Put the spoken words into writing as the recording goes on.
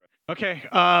Okay,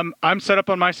 I'm set up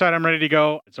on my side. I'm ready to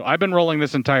go. So I've been rolling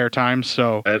this entire time,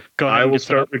 so go ahead. I will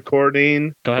start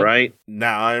recording right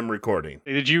now. I'm recording.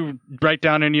 Did you write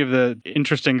down any of the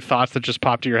interesting thoughts that just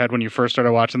popped to your head when you first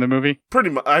started watching the movie?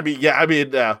 Pretty much. I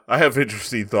have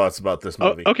interesting thoughts about this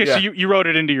movie. Oh, okay, yeah. So you wrote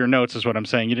it into your notes is what I'm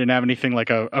saying. You didn't have anything like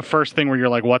a first thing where you're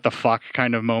like, what the fuck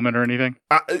kind of moment or anything?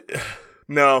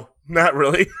 No, not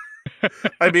really.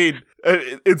 I mean,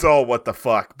 it's all what the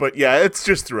fuck, but yeah, it's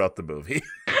just throughout the movie.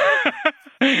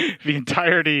 The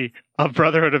entirety of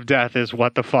Brotherhood of Death is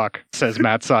what the fuck, says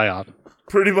Matt Psyop.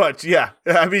 Pretty much, yeah.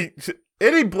 I mean,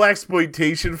 any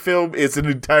blaxploitation film is an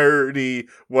entirety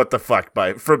what the fuck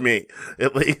from me,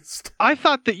 at least. I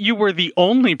thought that you were the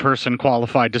only person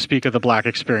qualified to speak of the black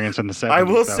experience in the 70s. I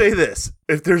will say this.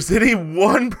 If there's any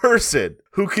one person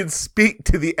who can speak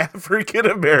to the African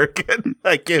American,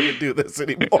 I can't even do this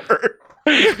anymore.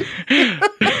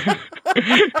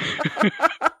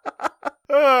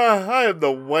 I am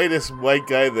the whitest white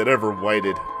guy that ever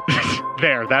whited.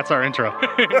 There, that's our intro.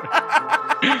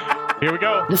 Here we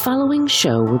go. The following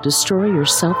show will destroy your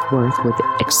self-worth with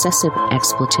excessive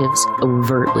expletives,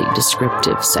 overtly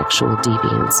descriptive sexual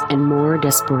deviance, and more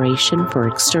desperation for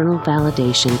external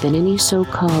validation than any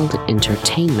so-called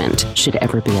entertainment should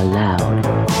ever be allowed.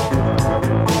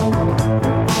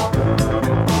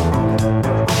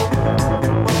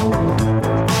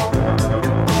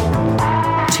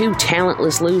 Two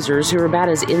talentless losers who are about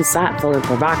as insightful and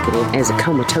provocative as a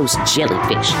comatose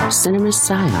jellyfish. Cinema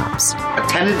Psyops. A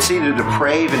tendency to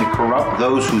deprave and corrupt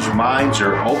those whose minds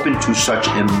are open to such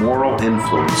immoral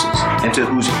influences, and to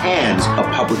whose hands a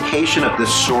publication of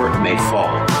this sort may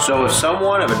fall. So if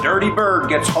someone of a dirty bird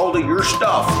gets hold of your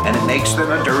stuff, and it makes them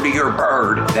a dirtier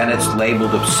bird, then it's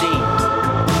labeled obscene.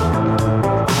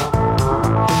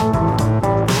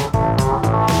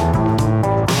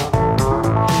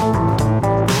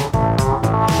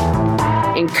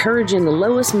 Encouraging the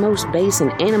lowest, most base,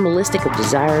 and animalistic of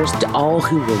desires to all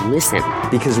who will listen.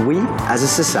 Because we, as a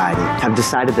society, have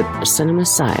decided that Cinema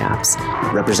Psyops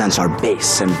represents our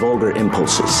base and vulgar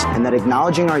impulses, and that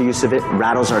acknowledging our use of it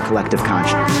rattles our collective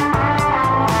conscience.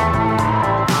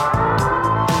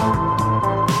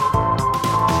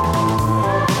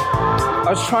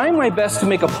 I was trying my best to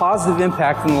make a positive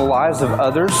impact in the lives of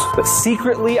others, but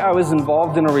secretly I was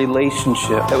involved in a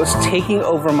relationship that was taking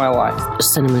over my life.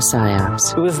 Cinema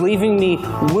Psyops. It was leaving me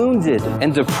wounded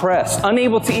and depressed,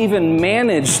 unable to even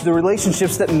manage the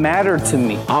relationships that mattered to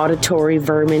me. Auditory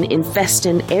vermin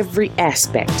infesting every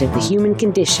aspect of the human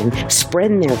condition,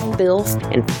 spreading their filth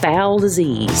and foul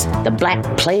disease. The Black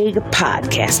Plague of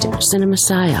podcasting. Cinema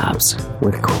Psyops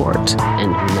with Court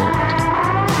and Matt.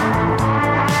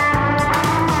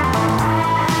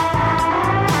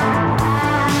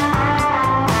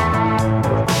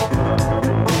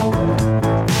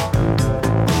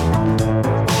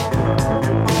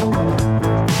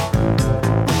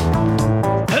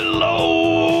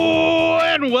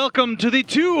 Welcome to the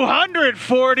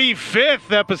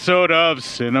 245th episode of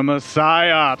Cinema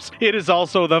Psyops. It is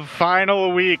also the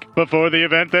final week before the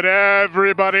event that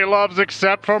everybody loves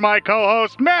except for my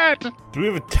co-host, Matt. Do we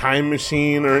have a time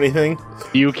machine or anything?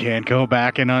 You can't go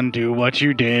back and undo what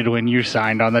you did when you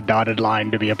signed on the dotted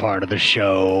line to be a part of the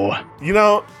show. You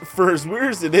know, for as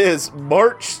weird as it is,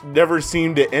 March never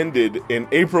seemed to ended, and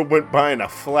April went by in a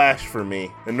flash for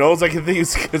me. And all I can think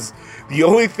is because the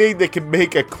only thing that can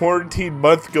make a quarantine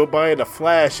month go by in a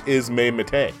flash is May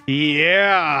Matei.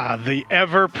 Yeah, the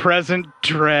ever-present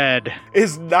dread.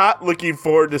 Is not looking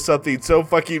forward to something so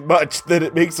fucking much that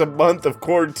it makes a month of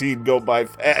quarantine go by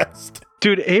fast.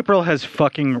 Dude, April has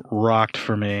fucking rocked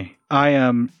for me. I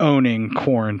am owning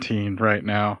quarantine right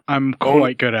now. I'm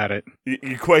quite good at it.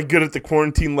 You're quite good at the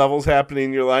quarantine levels happening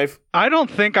in your life? I don't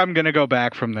think I'm going to go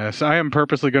back from this. I am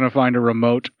purposely going to find a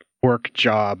remote work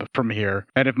job from here.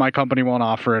 And if my company won't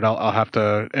offer it, I'll have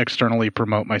to externally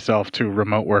promote myself to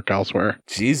remote work elsewhere.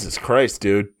 Jesus Christ,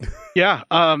 dude. Yeah,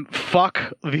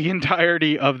 fuck the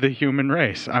entirety of the human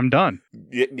race. I'm done.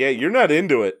 Yeah, you're not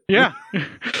into it. Yeah.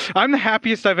 I'm the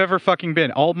happiest I've ever fucking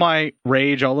been. All my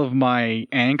rage, all of my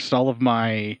angst, all of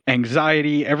my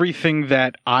anxiety, everything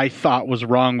that I thought was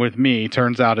wrong with me,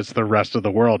 turns out it's the rest of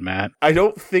the world, Matt. I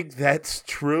don't think that's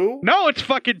true. No, it's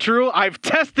fucking true. I've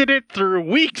tested it through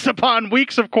weeks upon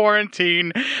weeks of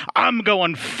quarantine. I'm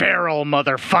going feral,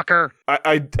 motherfucker.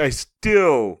 I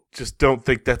still just don't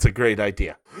think that's a great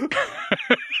idea.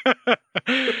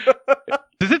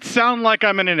 Does it sound like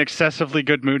I'm in an excessively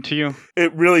good mood to you?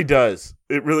 It really does.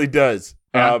 It really does.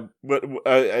 Yeah.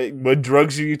 What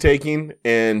drugs are you taking?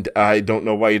 And I don't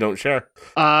know why you don't share.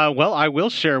 Well, I will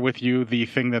share with you the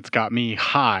thing that's got me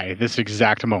high this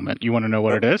exact moment. You want to know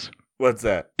what it is? What's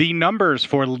that? The numbers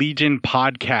for Legion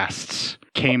podcasts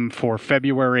came for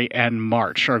February and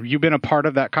March. Have you been a part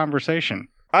of that conversation?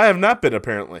 I have not been,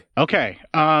 apparently. Okay.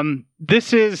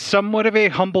 This is somewhat of a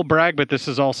humble brag, but this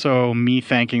is also me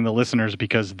thanking the listeners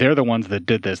because they're the ones that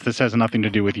did this. This has nothing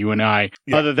to do with you and I,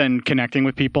 other than connecting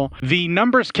with people. The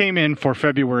numbers came in for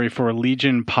February for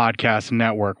Legion Podcast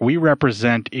Network. We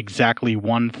represent exactly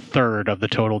 1/3 of the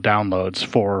total downloads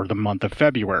for the month of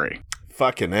February.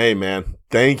 Fucking A, man.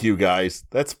 Thank you, guys.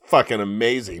 That's fucking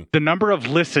amazing. The number of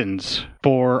listens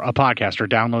for a podcast or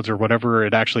downloads or whatever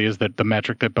it actually is that the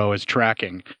metric that Bo is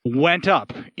tracking went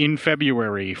up in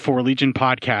February for Legion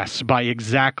Podcasts by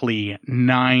exactly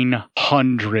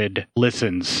 900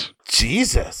 listens.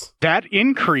 Jesus. That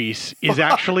increase is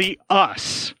actually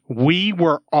us. We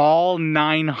were all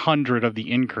 900 of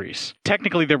the increase.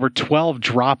 Technically, there were 12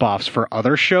 drop-offs for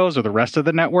other shows or the rest of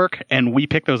the network, and we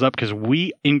picked those up because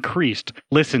we increased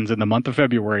listens in the month of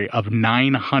February of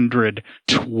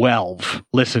 912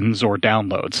 listens or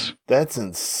downloads. That's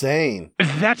insane.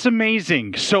 That's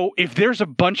amazing. So if there's a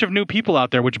bunch of new people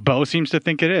out there, which Bo seems to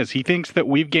think it is, he thinks that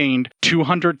we've gained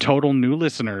 200 total new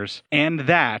listeners and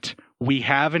that we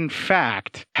have, in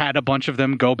fact, had a bunch of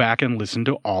them go back and listen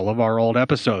to all of our old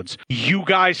episodes. You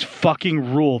guys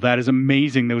fucking rule. That is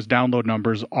amazing. Those download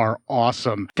numbers are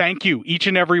awesome. Thank you, each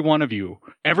and every one of you.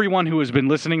 Everyone who has been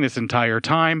listening this entire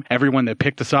time, everyone that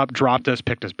picked us up, dropped us,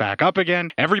 picked us back up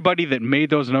again, everybody that made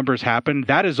those numbers happen,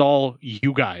 that is all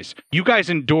you guys. You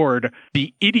guys endured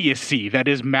the idiocy that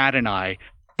is Matt and I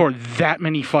for that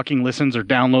many fucking listens or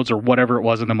downloads or whatever it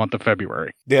was in the month of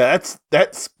February. Yeah,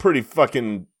 that's pretty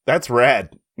fucking... That's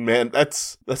rad, man.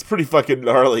 That's pretty fucking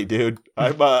gnarly, dude.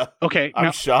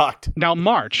 I'm shocked. Now,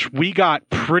 March, we got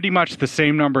pretty much the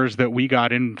same numbers that we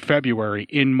got in February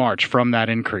in March from that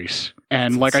increase.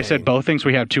 And like I said, Bo thinks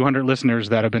we have 200 listeners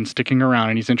that have been sticking around,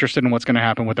 and he's interested in what's going to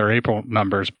happen with our April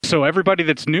numbers. So everybody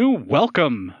that's new,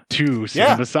 welcome to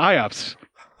Cinema Psyops.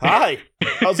 Hi.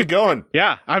 How's it going?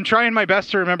 Yeah, I'm trying my best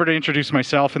to remember to introduce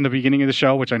myself in the beginning of the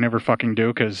show, which I never fucking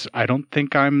do because I don't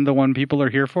think I'm the one people are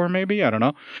here for, maybe. I don't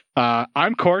know.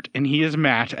 I'm Court, and he is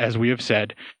Matt, as we have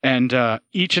said. And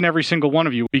each and every single one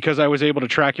of you, because I was able to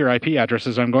track your IP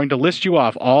addresses, I'm going to list you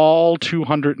off all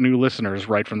 200 new listeners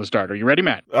right from the start. Are you ready,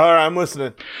 Matt? All right, I'm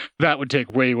listening. That would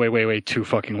take way too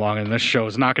fucking long, and this show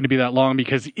is not going to be that long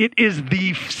because it is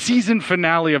the season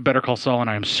finale of Better Call Saul, and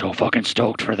I am so fucking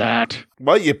stoked for that.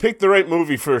 Well, you picked the right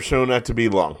movie for a show not to be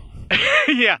long.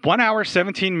 Yeah. 1 hour,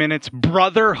 17 minutes,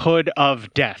 Brotherhood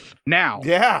of Death. Now.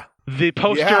 Yeah. The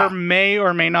poster may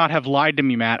or may not have lied to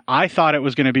me, Matt. I thought it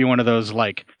was going to be one of those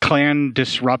like clan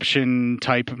disruption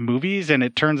type movies, and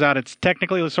it turns out it's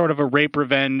technically sort of a rape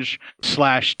revenge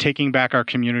 / taking back our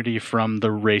community from the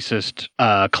racist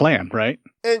clan, right?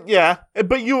 And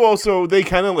but you also, they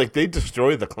kind of like, they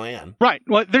destroy the clan. Right.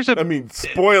 Well,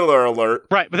 spoiler alert.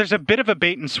 Right. But there's a bit of a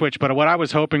bait and switch. But what I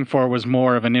was hoping for was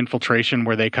more of an infiltration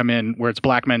where they come in, where it's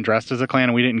black men dressed as a clan.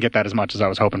 And we didn't get that as much as I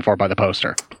was hoping for by the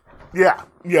poster. Yeah.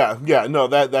 No,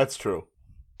 that's true.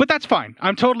 But that's fine.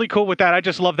 I'm totally cool with that. I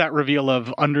just love that reveal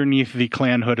of underneath the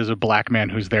clan hood is a black man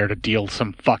who's there to deal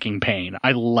some fucking pain.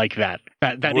 I like that.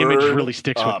 That image really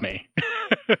sticks with me.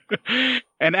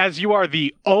 And as you are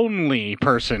the only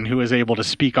person who is able to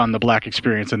speak on the Black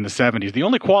experience in the 70s, the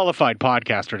only qualified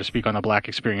podcaster to speak on the Black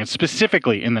experience,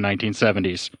 specifically in the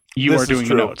 1970s, you are doing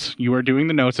the notes. You are doing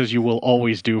the notes as you will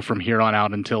always do from here on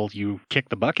out until you kick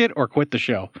the bucket or quit the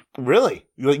show. Really?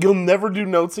 You'll never do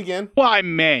notes again? Well, I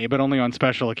may, but only on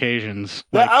special occasions.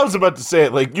 I was about to say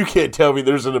it. Like, you can't tell me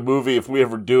there's in a movie, if we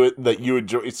ever do it, that you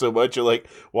enjoy so much. You're like,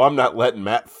 well, I'm not letting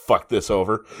Matt fuck this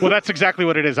over. Well, that's exactly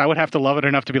what it is. I would have to love it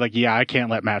enough to be like, yeah, I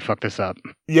can't let Matt fuck this up.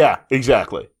 Yeah,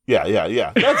 exactly.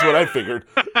 Yeah. That's what I figured.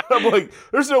 I'm like,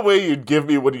 there's no way you'd give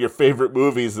me one of your favorite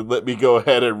movies and let me go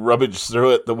ahead and rummage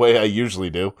through it the way I usually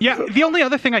do. Yeah, the only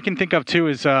other thing I can think of, too,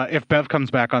 is if Bev comes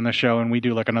back on the show and we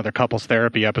do like another couples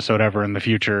therapy episode ever in the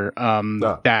future,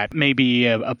 that may be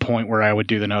a point where I would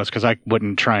do the notes because I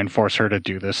wouldn't try and force her to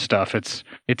do this stuff.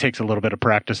 It takes a little bit of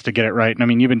practice to get it right. And I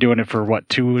mean, you've been doing it for,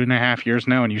 2.5 years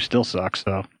now and you still suck,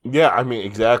 so. Yeah, I mean,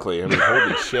 exactly. I mean,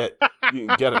 holy shit. You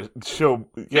gotta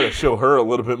show her a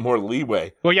little bit more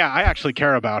leeway. Well, yeah, I actually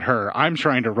care about her. I'm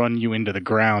trying to run you into the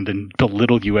ground and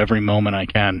belittle you every moment I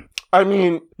can. I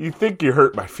mean, you think you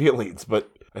hurt my feelings,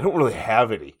 but I don't really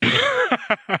have any.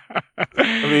 I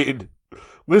mean,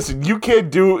 listen, you can't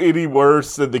do any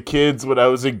worse than the kids when I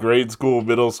was in grade school,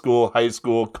 middle school, high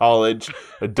school, college,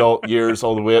 adult years,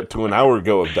 all the way up to an hour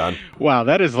ago have done. Wow,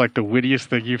 that is like the wittiest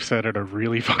thing you've said in a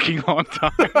really fucking long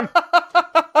time.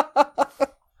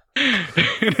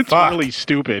 It's really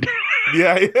stupid.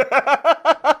 Yeah.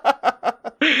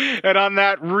 And on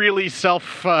that really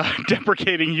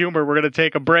self-deprecating humor, we're going to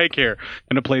take a break here.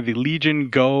 I'm going to play the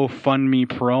Legion GoFundMe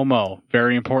promo.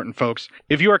 Very important, folks.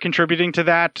 If you are contributing to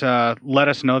that, let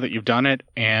us know that you've done it,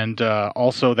 and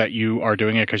also that you are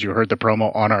doing it because you heard the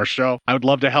promo on our show. I would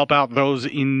love to help out those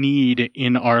in need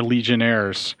in our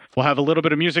Legionnaires. We'll have a little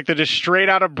bit of music that is straight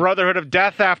out of Brotherhood of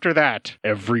Death after that.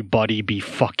 Everybody be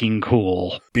fucking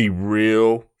cool. Be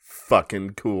real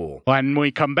fucking cool. When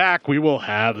we come back, we will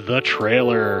have the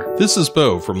trailer. This is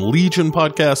Bo from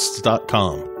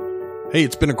LegionPodcasts.com. Hey,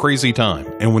 it's been a crazy time,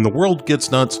 and when the world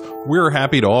gets nuts, we're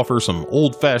happy to offer some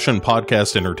old-fashioned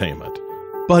podcast entertainment.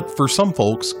 But for some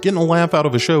folks, getting a laugh out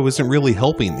of a show isn't really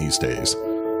helping these days.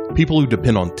 People who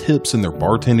depend on tips in their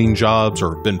bartending jobs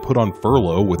or have been put on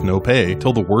furlough with no pay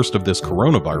till the worst of this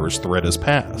coronavirus threat has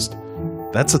passed.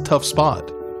 That's a tough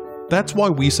spot. That's why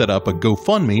we set up a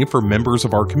GoFundMe for members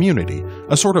of our community,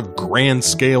 a sort of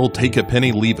grand-scale take a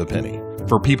penny, leave a penny.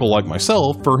 For people like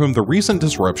myself, for whom the recent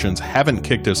disruptions haven't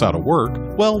kicked us out of work,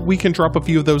 well, we can drop a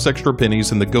few of those extra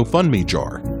pennies in the GoFundMe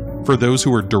jar. For those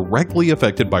who are directly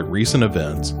affected by recent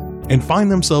events and find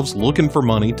themselves looking for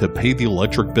money to pay the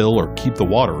electric bill or keep the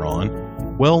water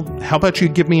on, well, how about you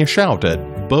give me a shout at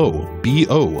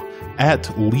B-O, at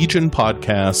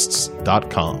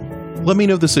LegionPodcasts.com. Let me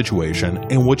know the situation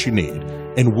and what you need,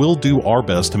 and we'll do our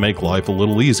best to make life a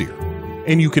little easier.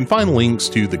 And you can find links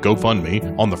to the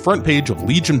GoFundMe on the front page of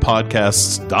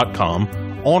LegionPodcasts.com,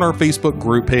 on our Facebook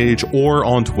group page, or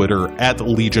on Twitter at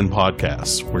Legion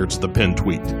Podcasts, where it's the pinned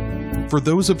tweet. For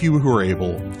those of you who are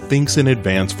able, thanks in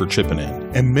advance for chipping in.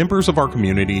 And members of our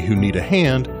community who need a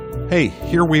hand, hey,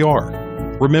 here we are.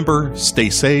 Remember,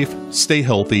 stay safe, stay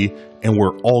healthy, and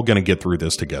we're all going to get through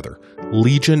this together.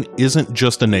 Legion isn't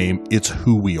just a name, it's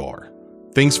who we are.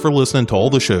 Thanks for listening to all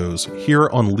the shows here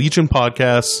on Legion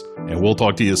Podcasts, and we'll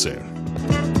talk to you soon.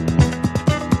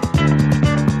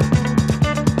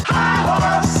 High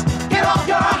horse, get off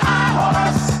your high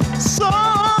horse. So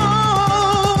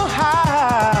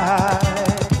high.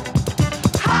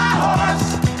 High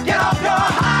horse, get off your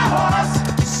high horse.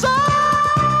 So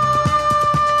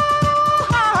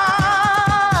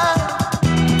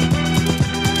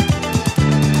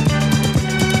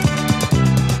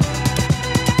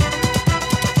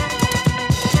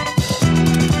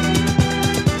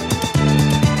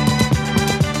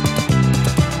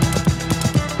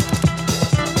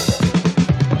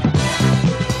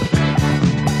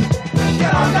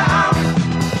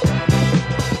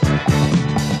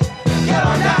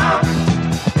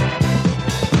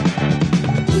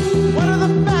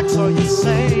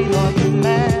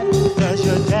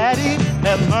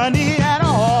money at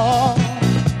all.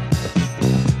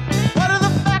 What are the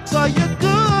facts? Are you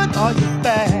good? Are you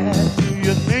bad? Do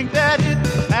you think that it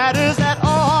matters at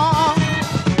all?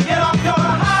 Get off your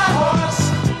high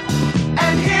horse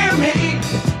and hear me.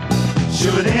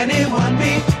 Should anyone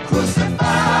be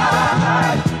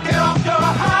crucified? Get off your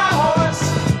high horse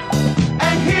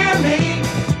and hear me.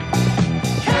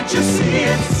 Can't you see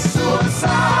it's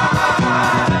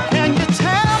suicide? Can you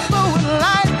tamper with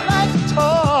life like a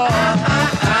toy?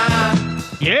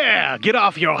 Yeah, get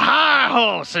off your high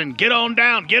horse and get on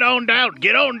down,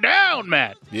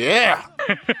 Matt. Yeah.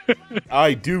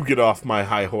 I do get off my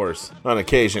high horse on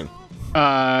occasion.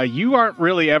 You aren't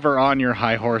really ever on your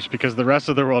high horse because the rest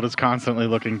of the world is constantly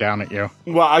looking down at you.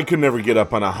 Well, I could never get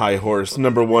up on a high horse.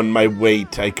 Number one, my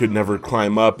weight, I could never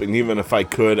climb up, and even if I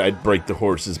could, I'd break the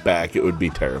horse's back. It would be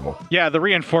terrible. Yeah, the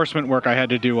reinforcement work I had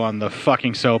to do on the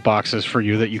fucking soapboxes for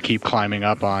you that you keep climbing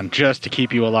up on just to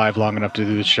keep you alive long enough to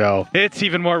do the show. It's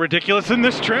even more ridiculous than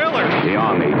this trailer. The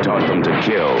Army taught them to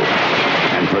kill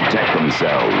and protect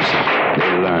themselves.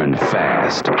 They learned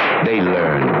fast. They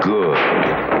learned good.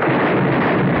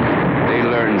 They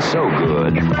learned so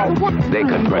good, they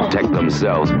could protect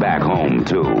themselves back home,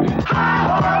 too.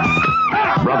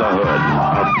 Brotherhood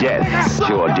of Death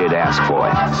sure did ask for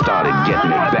it. Started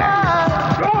getting it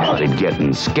back. Started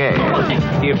getting scared.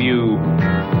 Give you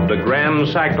the Grand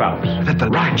Cyclops. Let the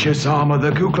righteous arm of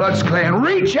the Ku Klux Klan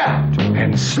reach out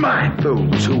and smite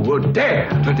those who would dare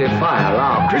to defile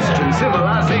our Christian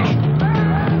civilization.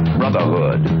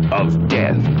 Brotherhood of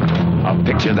Death. A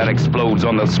picture that explodes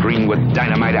on the screen with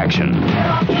dynamite action.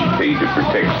 Paid to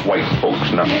protect white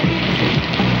folks, nothing.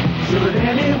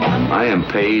 I am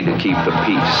paid to keep the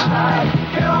peace.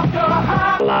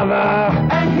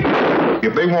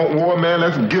 If they want war, man,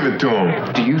 let's give it to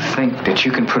them. Do you think that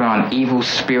you can put on evil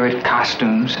spirit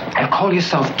costumes and call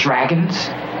yourself dragons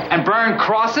and burn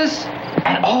crosses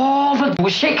And all that were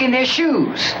shaking their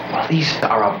shoes. Well, these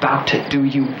are about to do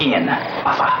you in,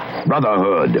 Buffer.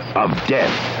 Brotherhood of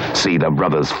Death. See the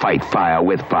brothers fight fire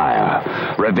with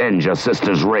fire. Revenge a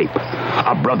sister's rape.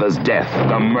 A brother's death,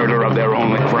 the murder of their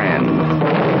only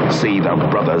friend. See the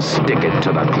brothers stick it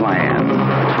to the clan.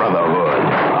 Brotherhood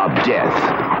of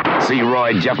Death. See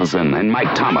Roy Jefferson and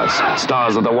Mike Thomas,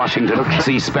 stars of the Washington.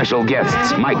 See special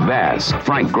guests Mike Bass,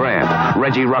 Frank Grant,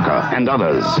 Reggie Rucker, and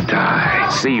others. Die.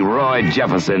 See Roy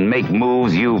Jefferson make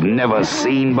moves you've never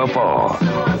seen before.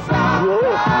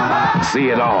 See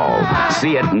it all.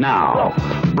 See it now.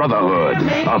 Brotherhood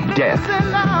of Death.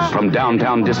 From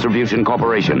Downtown Distribution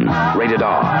Corporation. Rated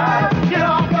R. Get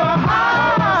off your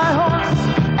high horse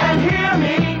and hear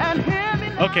me.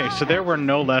 Okay, so there were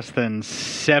no less than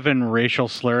 7 racial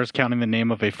slurs, counting the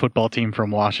name of a football team from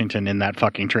Washington, in that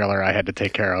fucking trailer I had to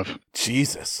take care of.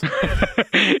 Jesus.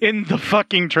 In the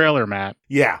fucking trailer, Matt.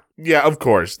 Yeah, of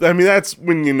course. I mean, that's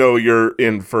when you know you're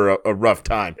in for a rough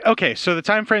time. Okay, so the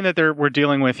time frame that we're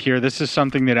dealing with here, this is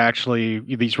something that actually,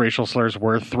 these racial slurs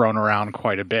were thrown around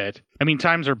quite a bit. I mean,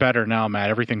 times are better now, Matt.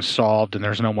 Everything's solved and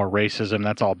there's no more racism.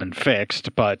 That's all been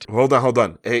fixed, but... Hold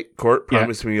on. Hey, Court,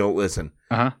 promise me you'll listen.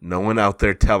 Uh-huh. No one out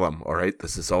there tell him, all right?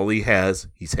 This is all he has.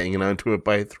 He's hanging on to it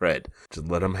by a thread. Just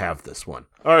let him have this one.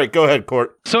 All right, go ahead,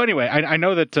 Court. So anyway, I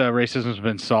know that racism's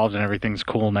been solved and everything's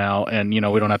cool now, and, we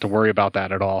don't have to worry about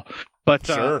that at all. But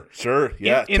Sure.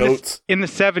 Yeah, totes. In the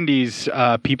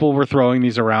 70s, people were throwing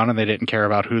these around and they didn't care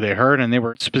about who they hurt, and they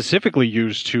were specifically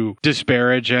used to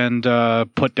disparage and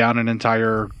put down an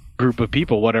entire group of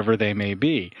people, whatever they may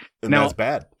be. And that's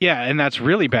bad. Yeah, and that's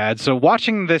really bad. So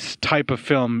watching this type of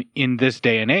film in this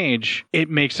day and age, it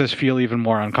makes us feel even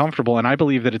more uncomfortable, and I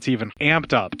believe that it's even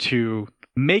amped up to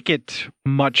make it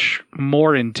much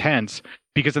more intense.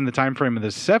 Because in the time frame of the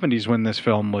 70s when this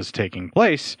film was taking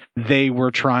place, they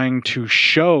were trying to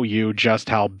show you just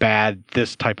how bad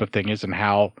this type of thing is and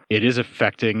how it is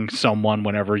affecting someone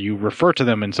whenever you refer to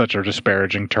them in such a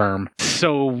disparaging term.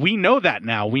 So we know that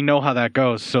now. We know how that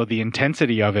goes. So the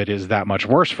intensity of it is that much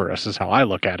worse for us, is how I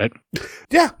look at it.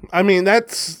 Yeah, I mean,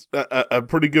 that's a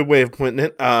pretty good way of putting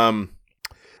it.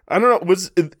 I don't know.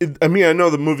 I know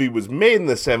the movie was made in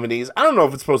the 70s. I don't know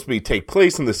if it's supposed to take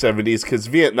place in the 70s because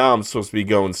Vietnam's supposed to be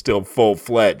going still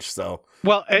full-fledged. So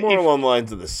more along the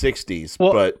lines of the 60s.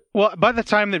 Well, by the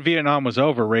time that Vietnam was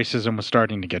over, racism was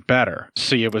starting to get better.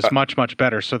 See, it was much, much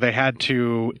better. So they had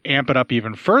to amp it up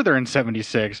even further in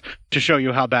 76 to show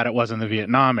you how bad it was in the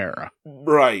Vietnam era.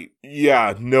 Right.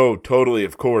 Yeah, no, totally,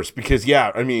 of course. Because,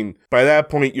 I mean, by that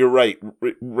point, you're right.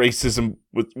 Racism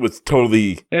was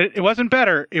totally... It wasn't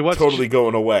better. It was totally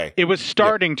going away. It was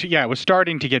starting to... Yeah, it was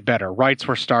starting to get better. Rights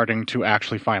were starting to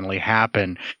actually finally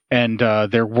happen. And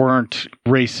there weren't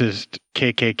racist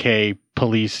KKK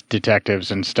police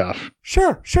detectives and stuff.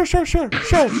 Sure. Yeah.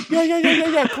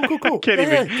 Cool.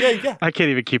 I can't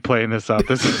even keep playing this up.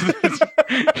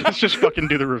 Let's just fucking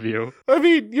do the review. I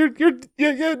mean,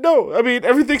 no. I mean,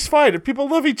 everything's fine. If people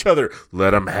love each other,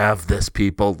 let him have this,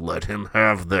 people. Let him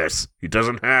have this. He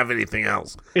doesn't have anything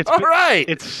else. All right.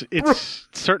 It's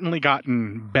certainly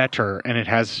gotten better, and it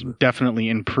has definitely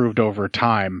improved over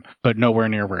time, but nowhere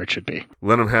near where it should be.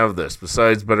 Let him have this.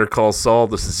 Besides Better Call Saul,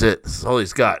 this is it. This is all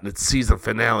he's got, and it's season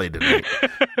finale tonight.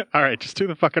 All right, just do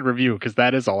the fucking review, because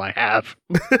that is all I have.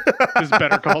 Is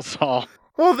Better Call Saul.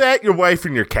 Well, that, your wife,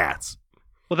 and your cats.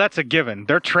 Well, that's a given.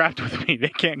 They're trapped with me. They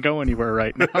can't go anywhere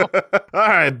right now. All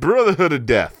right, Brotherhood of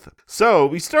Death. So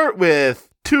we start with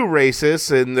 2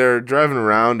 racists, and they're driving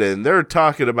around, and they're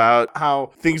talking about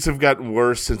how things have gotten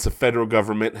worse since the federal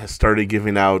government has started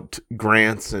giving out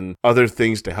grants and other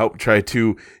things to help try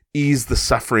to ease the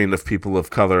suffering of people of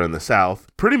color in the South,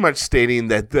 pretty much stating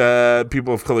that the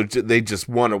people of color, they just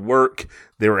want to work.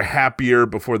 They were happier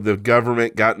before the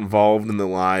government got involved in their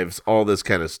lives, all this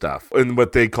kind of stuff, and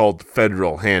what they called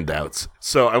federal handouts.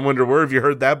 So I wonder, where have you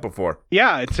heard that before?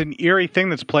 Yeah, it's an eerie thing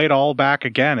that's played all back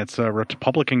again. It's a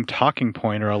Republican talking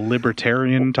point or a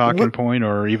libertarian talking point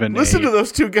or even Listen to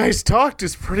those 2 guys talk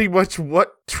is pretty much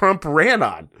what Trump ran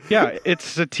on. Yeah,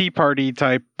 it's a Tea Party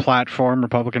type platform,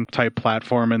 Republican type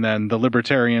platform, and then the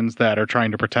libertarians that are trying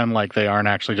to pretend like they aren't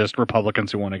actually just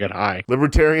Republicans who want to get high.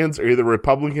 Libertarians are either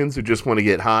Republicans who just want to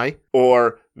get high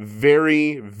or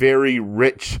very, very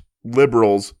rich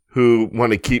liberals who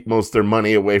want to keep most of their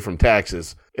money away from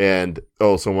taxes and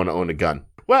also want to own a gun.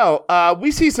 Well,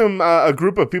 we see a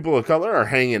group of people of color are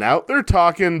hanging out. They're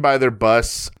talking by their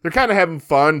bus. They're kind of having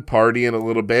fun, partying a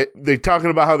little bit. They're talking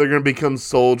about how they're going to become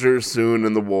soldiers soon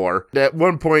in the war. At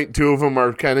one point, two of them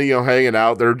are kind of, hanging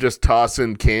out. They're just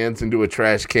tossing cans into a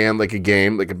trash can like a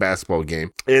game, like a basketball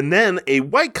game. And then a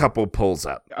white couple pulls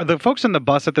up. The folks on the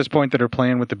bus at this point that are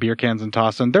playing with the beer cans and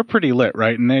tossing, they're pretty lit,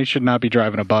 right? And they should not be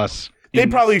driving a bus. They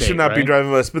probably should not be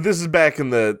driving bus, but this is back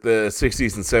in the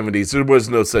 60s and 70s. There was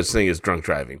no such thing as drunk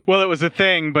driving. Well, it was a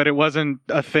thing, but it wasn't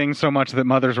a thing so much that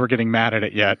mothers were getting mad at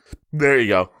it yet. There you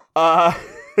go. Well,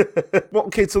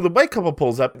 okay, so the white couple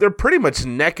pulls up. They're pretty much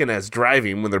necking as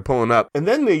driving when they're pulling up. And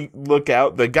then they look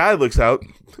out, the guy looks out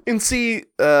and see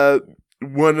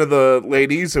one of the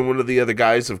ladies and one of the other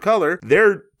guys of color.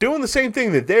 They're doing the same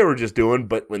thing that they were just doing,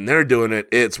 but when they're doing it,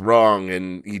 it's wrong.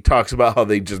 And he talks about how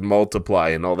they just multiply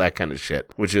and all that kind of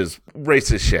shit, which is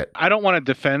racist shit. I don't want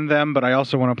to defend them, but I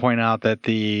also want to point out that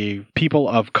the people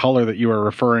of color that you are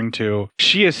referring to,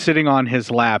 she is sitting on his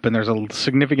lap and there's a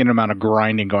significant amount of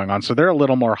grinding going on. So they're a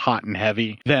little more hot and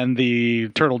heavy than the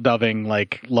turtle doving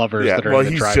like lovers that are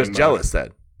in the driving he's just mode. jealous then.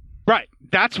 Right.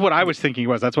 That's what I was thinking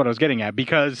that's what I was getting at,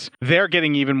 because they're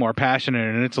getting even more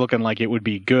passionate and it's looking like it would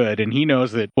be good. And he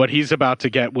knows that what he's about to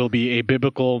get will be a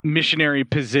biblical missionary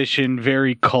position,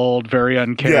 very cold, very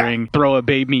uncaring, throw a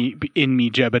baby in me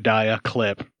Jebediah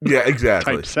clip. Yeah,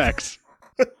 exactly. Type sex.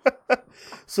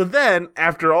 So then,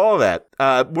 after all that,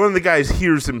 one of the guys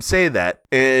hears him say that,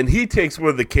 and he takes one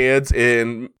of the cans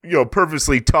and,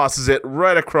 purposely tosses it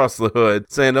right across the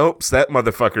hood, saying, oops, that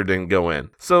motherfucker didn't go in.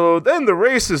 So then the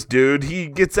racist dude, he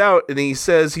gets out and he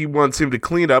says he wants him to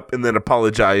clean up and then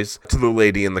apologize to the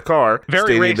lady in the car.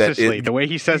 Very racistly. The way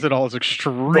he says it all is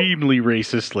extremely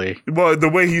racistly. Well, the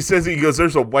way he says it, he goes,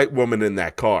 there's a white woman in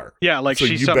that car. Yeah, like so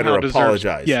she you somehow better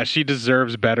apologize. Yeah, she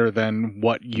deserves better than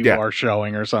what you are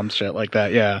showing or some shit like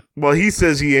that, yeah. Well, he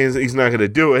says he's not going to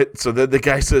do it, so then the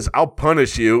guy says, I'll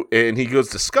punish you, and he goes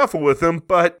to scuffle with him,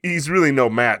 but he's really no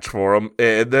match for him,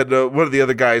 and then one of the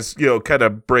other guys, kind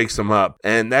of breaks him up,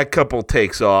 and that couple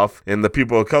takes off, and the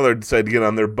people of color decide to get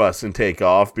on their bus and take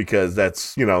off, because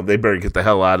that's, they better get the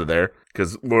hell out of there,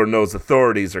 because Lord knows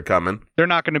authorities are coming. They're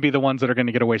not going to be the ones that are going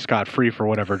to get away scot-free for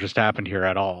whatever just happened here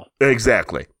at all.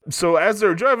 Exactly. So as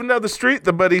they're driving down the street,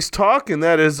 the buddies talk, and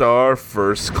that is our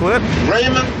first clip.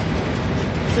 Raymond,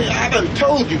 see, I done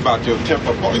told you about your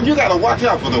temper, boy. You gotta watch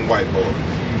out for them white boys.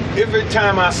 Every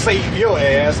time I save your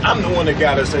ass, I'm the one that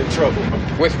got us in trouble.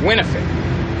 With Winifred.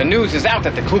 The news is out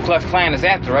that the Ku Klux Klan is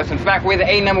after us. In fact, we're the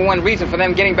 #1 reason for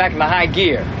them getting back into high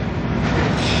gear.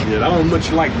 Shit, I don't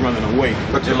much like running away.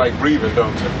 But you like breathing,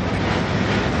 don't you?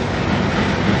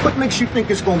 What makes you think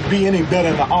it's gonna be any better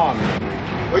in the army?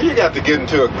 Well, you got to get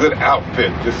into a good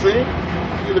outfit, you see?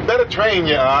 The better trained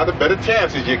you are, the better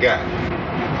chances you got.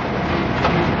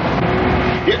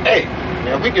 Yeah, hey,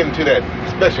 now if we get into that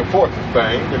special forces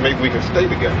thing, then maybe we can stay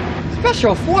together.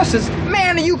 Special forces?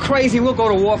 Man, are you crazy? We'll go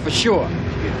to war for sure.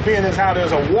 Being as how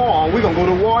there's a war, we're gonna go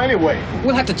to war anyway.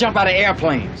 We'll have to jump out of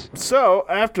airplanes. So,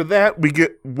 after that, we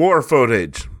get war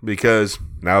footage, because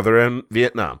now they're in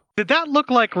Vietnam. Did that look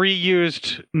like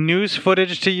reused news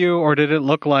footage to you, or did it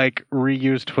look like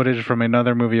reused footage from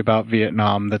another movie about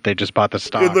Vietnam that they just bought the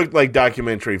stock? It looked like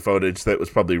documentary footage that was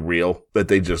probably real, that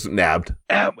they just nabbed.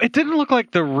 It didn't look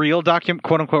like the real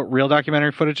quote-unquote real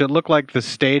documentary footage. It looked like the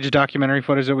stage documentary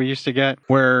footage that we used to get,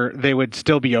 where they would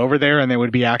still be over there and they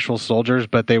would be actual soldiers,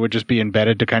 but they would just be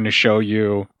embedded to kind of show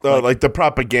you... Oh, like the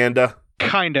propaganda?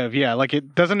 Kind of, yeah. Like,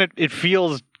 it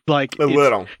feels... like a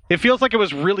little. It feels like it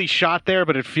was really shot there,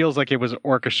 but it feels like it was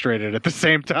orchestrated at the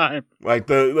same time. Like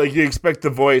you expect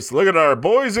the voice. Look at our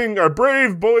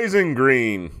brave boys in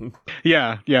green.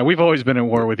 Yeah, we've always been at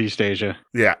war with East Asia.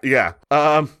 Yeah.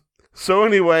 So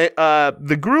anyway,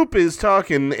 the group is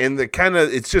talking, and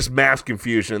it's just mass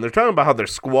confusion. They're talking about how their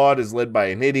squad is led by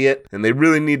an idiot, and they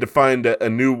really need to find a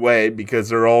new way because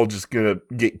they're all just gonna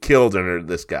get killed under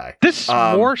this guy. This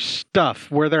more stuff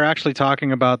where they're actually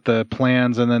talking about the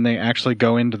plans, and then they actually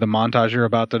go into the montage you're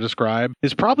about to describe,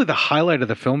 is probably the highlight of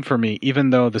the film for me, even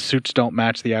though the suits don't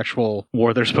match the actual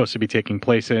war they're supposed to be taking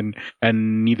place in,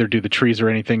 and neither do the trees or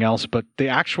anything else, but the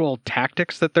actual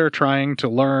tactics that they're trying to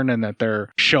learn and that they're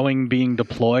showing being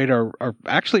deployed are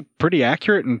actually pretty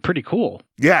accurate and pretty cool.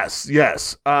 Yes.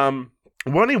 Well,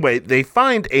 anyway, they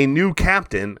find a new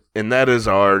captain, and that is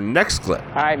our next clip.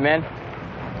 All right, men.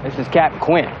 This is Captain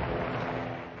Quinn.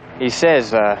 He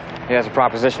says he has a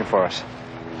proposition for us.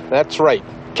 That's right,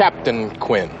 Captain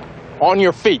Quinn. On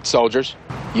your feet, soldiers.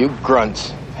 You grunts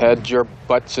had your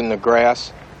butts in the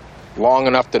grass long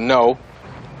enough to know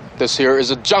this here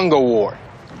is a jungle war,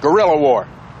 guerrilla war.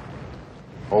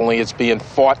 Only it's being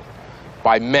fought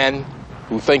by men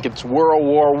who think it's World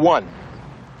War I.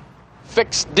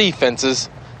 Fixed defenses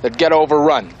that get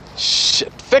overrun.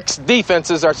 Shit, fixed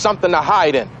defenses are something to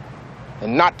hide in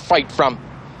and not fight from.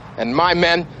 And my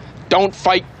men don't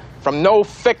fight from no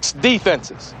fixed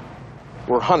defenses.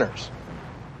 We're hunters.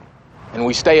 And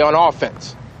we stay on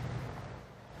offense.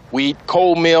 We eat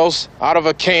cold meals out of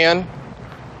a can,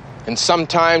 and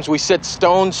sometimes we sit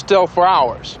stone still for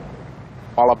hours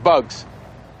while the bugs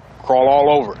crawl all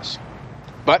over us.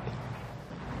 But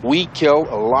we kill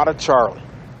a lot of Charlie,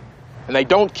 and they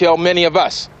don't kill many of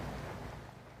us.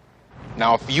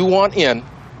 Now, if you want in,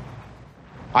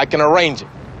 I can arrange it.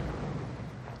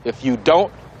 If you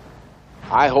don't,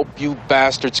 I hope you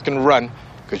bastards can run,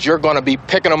 because you're going to be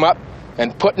picking them up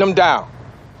and putting them down.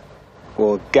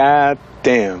 Well,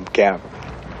 goddamn, Captain.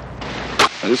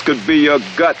 This could be your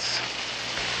guts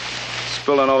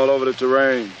spilling all over the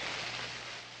terrain.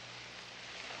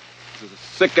 This is a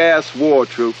sick-ass war,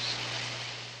 troops.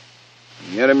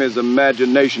 The enemy's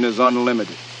imagination is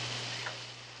unlimited.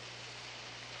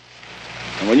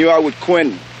 And when you're out with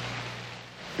Quinn,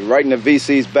 you're right in the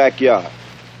VC's backyard.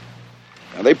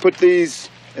 Now, they put these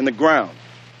in the ground.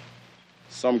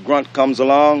 Some grunt comes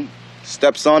along,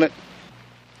 steps on it,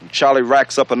 and Charlie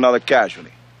racks up another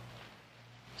casualty.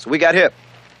 So we got hip.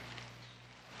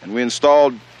 And we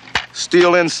installed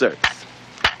steel inserts.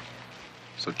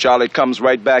 So Charlie comes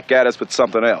right back at us with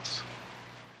something else.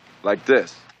 Like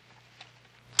this.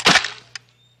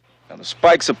 Now the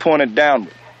spikes are pointed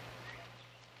downward.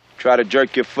 Try to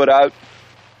jerk your foot out,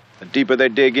 the deeper they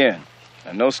dig in.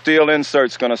 And no steel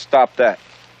insert's gonna stop that.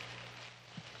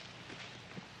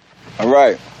 All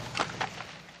right.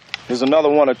 Here's another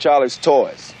one of Charlie's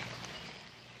toys.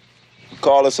 We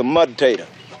call this a mud tater.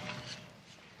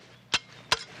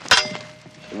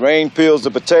 The rain peels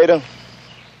the potato,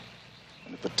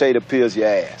 and the potato peels your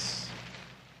ass.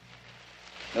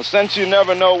 Now, since you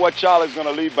never know what Charlie's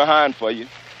gonna leave behind for you,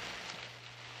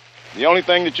 the only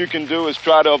thing that you can do is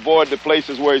try to avoid the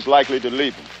places where he's likely to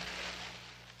leave them.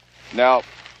 Now,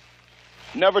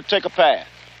 never take a path,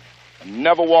 and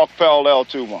never walk parallel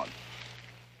to one.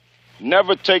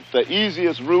 Never take the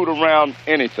easiest route around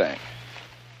anything.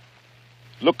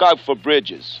 Look out for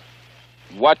bridges.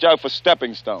 Watch out for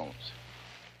stepping stones.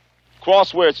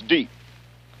 Cross where it's deep.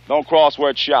 Don't cross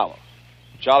where it's shallow.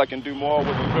 Charlie can do more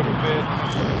with the riverbed.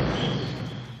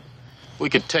 We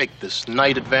could take this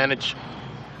night advantage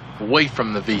away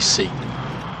from the VC.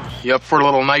 You up for a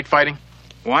little night fighting?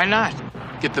 Why not?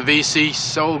 Get the VC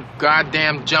so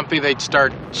goddamn jumpy they'd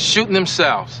start shooting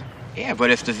themselves. Yeah, but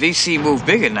if the VC moved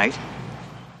big at night,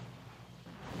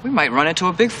 we might run into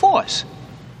a big force.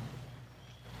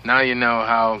 Now you know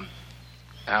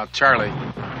how Charlie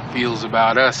feels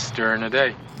about us during the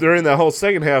day. During the whole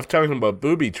second half, talking about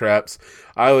booby traps,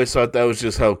 I always thought that was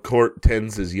just how Court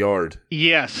tends his yard.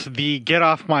 Yes, the get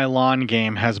off my lawn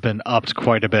game has been upped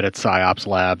quite a bit at PsyOps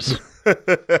Labs.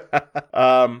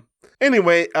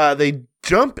 Anyway, they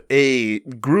jump a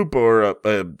group or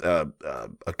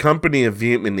a company of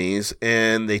Vietnamese,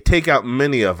 and they take out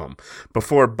many of them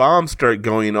before bombs start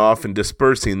going off and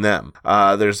dispersing them.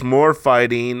 There's more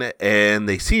fighting, and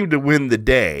they seem to win the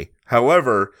day.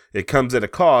 However, it comes at a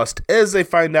cost as they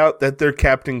find out that their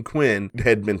Captain Quinn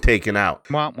had been taken out.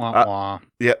 Wah, wah, wah.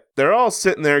 Yeah, they're all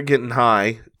sitting there getting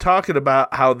high, talking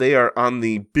about how they are on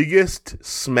the biggest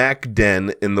smack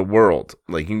den in the world.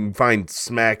 Like, you can find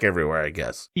smack everywhere, I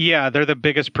guess. Yeah, they're the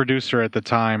biggest producer at the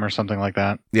time or something like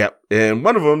that. Yeah, and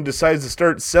one of them decides to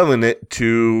start selling it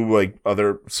to, like,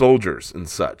 other soldiers and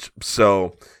such.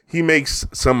 So he makes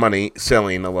some money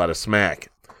selling a lot of smack.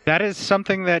 That is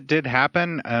something that did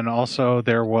happen, and also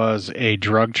there was a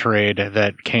drug trade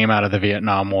that came out of the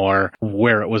Vietnam War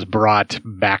where it was brought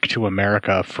back to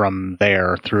America from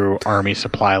there through Army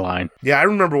supply line. Yeah, I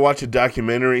remember watching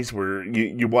documentaries where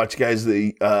you watch guys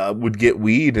that would get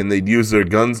weed and they'd use their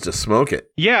guns to smoke it.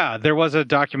 Yeah, there was a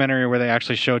documentary where they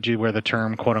actually showed you where the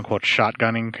term quote-unquote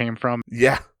shotgunning came from.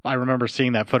 Yeah. I remember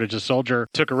seeing that footage. A soldier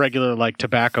took a regular,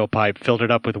 tobacco pipe, filled it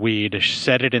up with weed,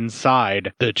 set it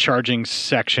inside the charging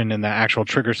section in the actual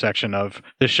trigger section of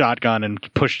the shotgun and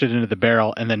pushed it into the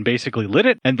barrel and then basically lit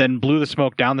it and then blew the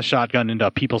smoke down the shotgun into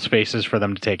people's faces for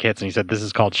them to take hits. And he said, this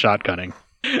is called shotgunning.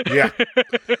 Yeah.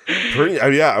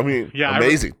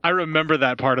 Amazing. I remember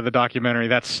that part of the documentary.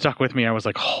 That stuck with me. I was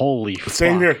like, holy fuck.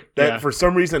 Same here. For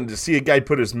some reason, to see a guy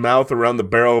put his mouth around the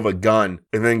barrel of a gun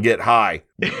and then get high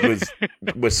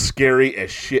was scary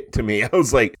as shit to me. I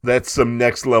was like, that's some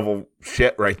next level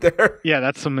shit right there. Yeah,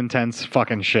 that's some intense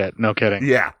fucking shit. No kidding.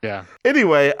 Yeah. Yeah.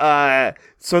 Anyway,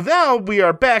 so now we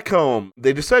are back home.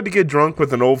 They decide to get drunk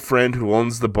with an old friend who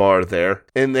owns the bar there,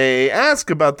 and they ask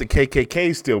about the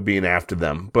KKK still being after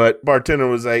them. But bartender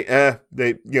was like,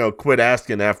 they, quit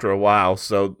asking after a while.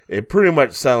 So it pretty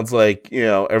much sounds like,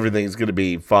 everything's going to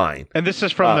be fine. And this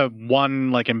is from the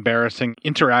one, embarrassing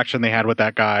interaction they had with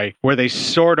that guy where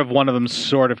one of them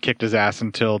sort of kicked his ass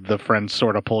until the friend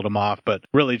sort of pulled him off, but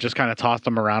really just kind of tossed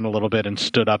him around a little bit and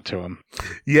stood up to him.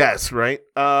 Yes, right.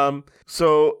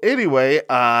 So anyway,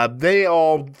 they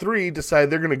all three decide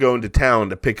they're going to go into town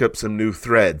to pick up some new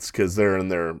threads because they're in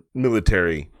their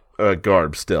military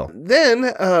garb still.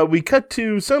 Then we cut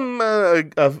to some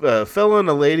a fella and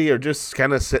a lady are just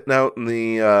kind of sitting out in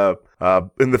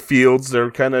the fields.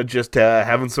 They're kind of just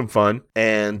having some fun,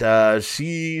 and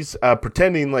she's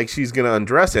pretending like she's going to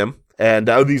undress him. And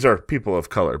these are people of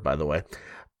color, by the way.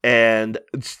 And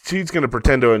she's going to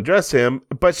pretend to undress him,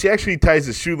 but she actually ties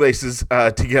his shoelaces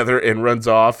together and runs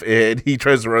off, and he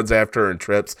tries to run after her and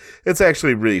trips. It's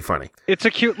actually really funny. It's a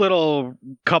cute little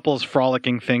couples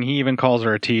frolicking thing. He even calls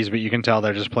her a tease, but you can tell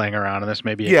they're just playing around, and this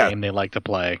may be a game they like to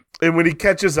play. And when he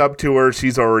catches up to her,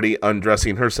 she's already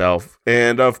undressing herself.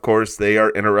 And, of course, they are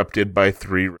interrupted by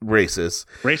three racists.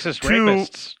 Racist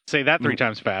rapists. Say that 3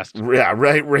 times fast. Yeah,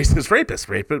 right. Racist rapists.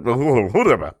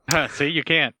 See, you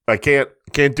can't. I can't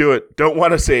do it. Don't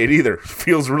want to say it either.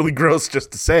 Feels really gross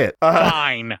just to say it.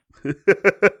 Fine.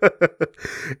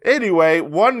 Anyway,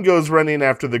 one goes running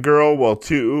after the girl while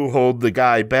 2 hold the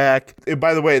guy back. And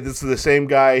by the way, this is the same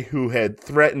guy who had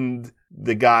threatened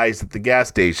the guys at the gas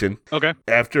station. Okay.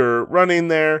 After running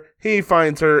there, he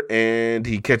finds her and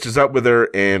he catches up with her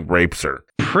and rapes her.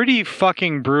 Pretty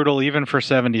fucking brutal, even for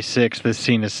 76. This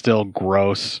scene is still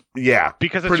gross. Yeah.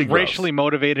 Because it's racially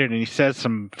motivated and he says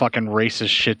some fucking racist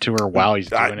shit to her while he's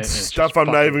doing it. Stuff I'm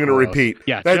not even going to repeat.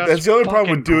 Yeah, that's the only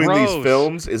problem with doing gross. these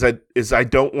films is I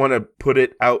don't want to put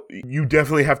it out. You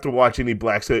definitely have to watch any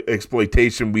black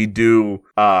exploitation we do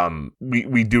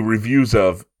we do reviews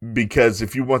of, because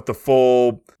if you want the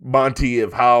full Monty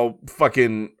of how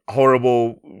fucking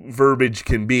horrible verbiage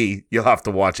can be, you'll have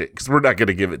to watch it because we're not going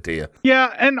to give it to you.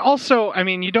 Yeah, and also, I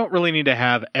mean, you don't really need to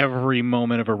have every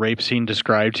moment of a rape scene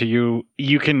described to you.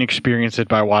 You can experience it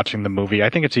by watching the movie. I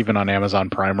think it's even on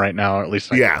Amazon Prime right now, or at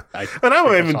least and I'm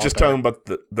not even just talking about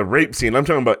the rape scene. I'm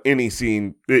talking about any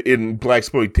scene in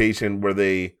blaxploitation where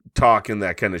they talk and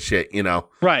that kind of shit,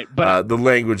 right? But the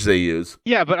language they use.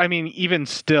 Yeah, but I mean, even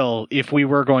still, if we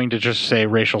were going to just say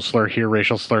racial slur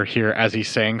here as he's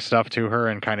saying stuff to her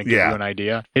and kind of give you an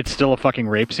idea, it's still a fucking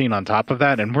rape scene on top of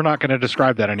that, and we're not going to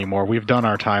describe that anymore. We've done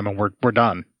our time and we're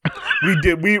done.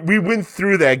 We went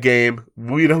through that game.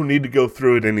 We don't need to go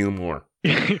through it anymore.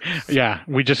 Yeah,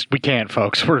 we can't,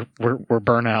 folks. We're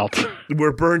burnt out.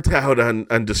 We're burnt out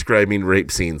on describing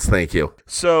rape scenes. Thank you.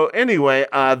 So anyway,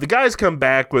 the guys come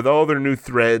back with all their new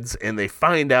threads, and they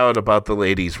find out about the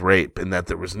lady's rape and that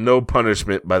there was no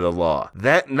punishment by the law.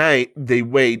 That night, they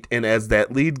wait, and as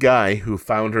that lead guy who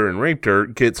found her and raped her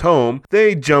gets home,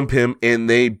 they jump him and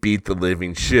they beat the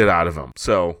living shit out of him.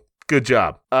 So good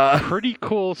job. Pretty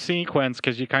cool sequence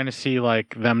because you kind of see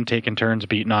like them taking turns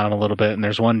beating on him a little bit, and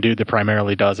there's one dude that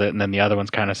primarily does it, and then the other ones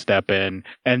kind of step in,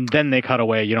 and then they cut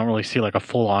away. You don't really see like a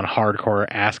full-on hardcore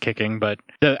ass kicking, but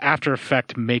the After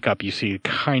Effect makeup you see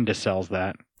kind of sells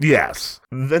that. Yes.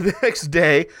 The next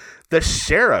day, the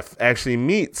sheriff actually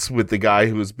meets with the guy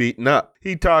who was beaten up.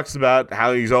 He talks about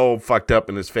how he's all fucked up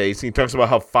in his face. He talks about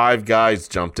how 5 guys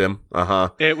jumped him.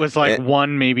 It was like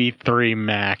 1, maybe 3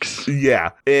 max.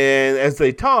 Yeah. And as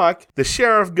they talk, the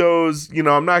sheriff goes,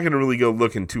 I'm not going to really go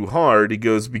looking too hard. He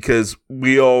goes, because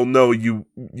we all know you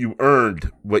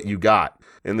earned what you got.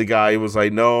 And the guy was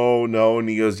like, no. And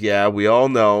he goes, yeah, we all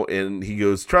know. And he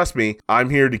goes, trust me, I'm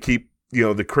here to keep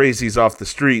the crazies off the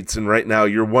streets, and right now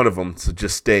you're one of them, so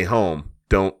just stay home.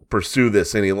 Don't pursue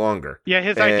this any longer. Yeah,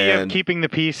 his idea of keeping the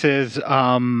peace is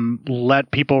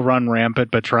let people run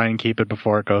rampant, but try and keep it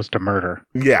before it goes to murder.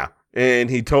 Yeah, and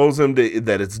he tells him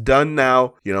that it's done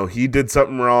now. He did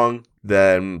something wrong.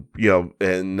 Then,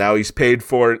 and now he's paid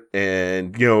for it.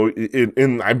 And,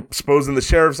 in I suppose in the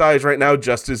sheriff's eyes right now,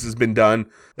 justice has been done.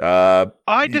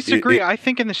 I disagree. I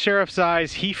think in the sheriff's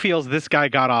eyes, he feels this guy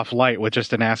got off light with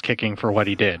just an ass kicking for what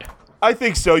he did. I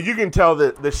think so. You can tell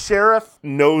that the sheriff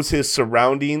knows his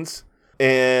surroundings,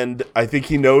 and I think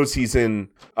he knows he's in,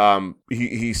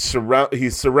 he's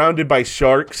surrounded by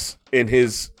sharks in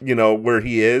his, where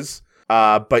he is.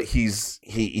 but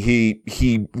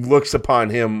he looks upon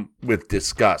him with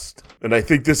disgust. And I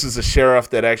think this is a sheriff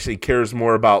that actually cares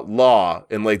more about law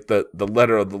and like the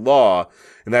letter of the law.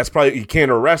 And that's probably, you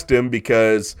can't arrest him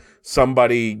because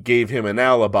somebody gave him an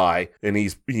alibi and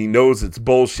he knows it's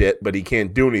bullshit, but he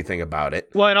can't do anything about it.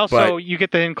 Well, and also you get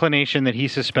the inclination that he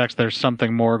suspects there's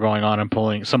something more going on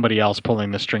and somebody else pulling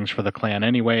the strings for the Klan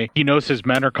anyway. He knows his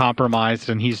men are compromised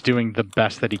and he's doing the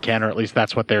best that he can, or at least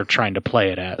that's what they're trying to play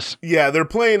it as. Yeah, they're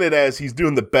playing it as he's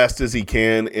doing the best as he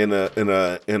can in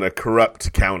a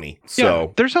corrupt county. So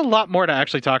yeah, there's a lot more to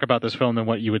actually talk about this film than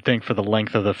what you would think for the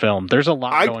length of the film. There's a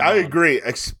lot going on. I agree,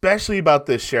 especially about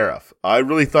this sheriff. I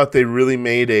really thought they really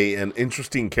made an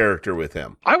interesting character with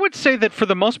him. I would say that for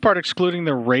the most part, excluding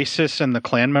the racists and the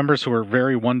Klan members who are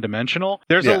very one-dimensional,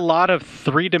 there's a lot of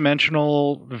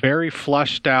three-dimensional, very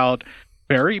fleshed out,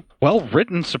 very well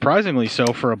written, surprisingly so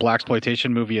for a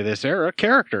blaxploitation movie of this era,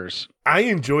 characters. I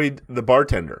enjoyed the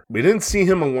bartender. We didn't see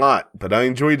him a lot, but I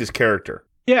enjoyed his character.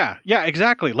 Yeah,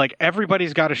 exactly. Like,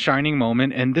 everybody's got a shining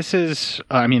moment, and this is,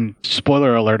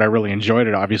 spoiler alert, I really enjoyed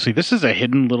it, obviously. This is a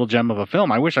hidden little gem of a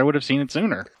film. I wish I would have seen it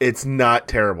sooner. It's not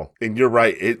terrible. And you're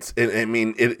right.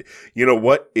 You know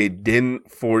what? It didn't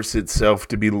force itself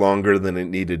to be longer than it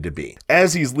needed to be.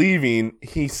 As he's leaving,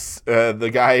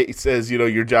 the guy says,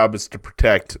 your job is to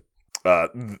protect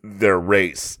their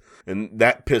race. And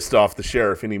that pissed off the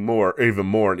sheriff even more.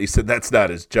 And he said that's not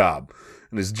his job.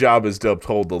 And his job is to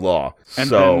uphold the law. And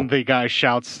then the guy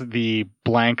shouts the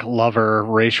blank lover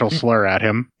racial slur at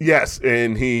him. Yes,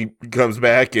 and he comes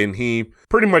back and he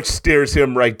pretty much stares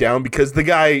him right down because the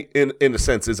guy, in a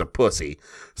sense, is a pussy.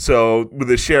 So when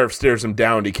the sheriff stares him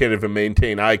down, he can't even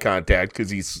maintain eye contact because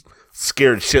he's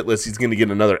scared shitless he's going to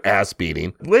get another ass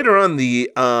beating. Later on, the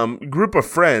group of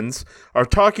friends are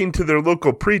talking to their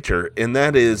local preacher, and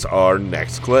that is our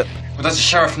next clip. Well, does the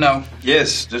sheriff know?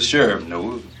 Yes, the sheriff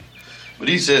knows. But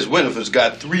he says Winifred's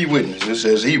got 3 witnesses,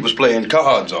 says he was playing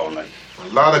cards all night. A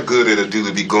lot of good it'll do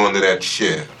to be going to that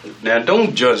sheriff. Now,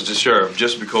 don't judge the sheriff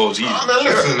just because he's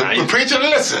listen, preacher,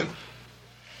 listen.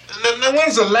 Now,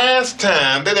 when's the last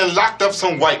time they done locked up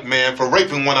some white man for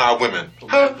raping one of our women?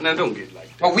 Huh? Now, don't get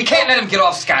like that. Well, we can't let him get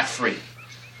off scot-free.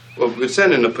 Well, we're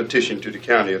sending a petition to the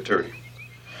county attorney.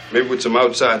 Maybe with some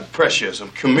outside pressure, some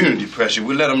community pressure,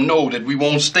 we'll let him know that we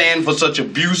won't stand for such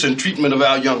abuse and treatment of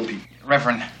our young people.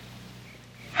 Reverend,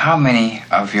 how many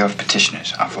of your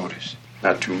petitioners are voters?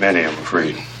 Not too many, I'm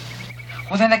afraid.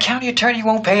 Well, then the county attorney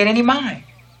won't pay it any mind.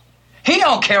 He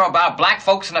don't care about black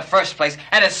folks in the first place,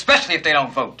 and especially if they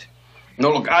don't vote.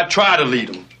 No, look, I try to lead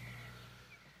them.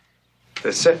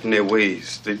 They're set in their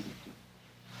ways.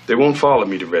 They won't follow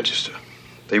me to register.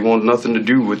 They want nothing to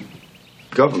do with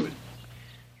government.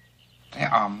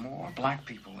 There are more black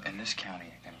people in this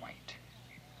county than white.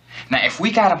 Now, if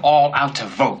we got them all out to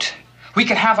vote, we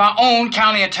could have our own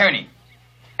county attorney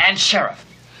and sheriff.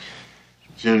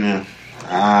 Junior,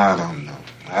 I don't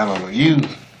know.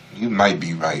 You might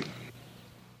be right.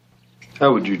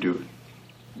 How would you do it?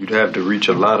 You'd have to reach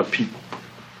a lot of people.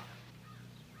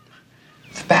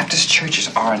 The Baptist churches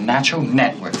are a natural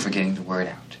network for getting the word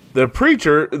out. The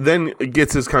preacher then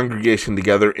gets his congregation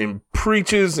together and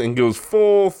preaches and goes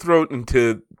full throat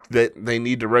into that they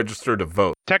need to register to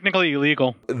vote. Technically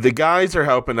illegal. The guys are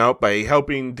helping out by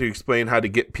helping to explain how to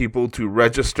get people to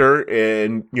register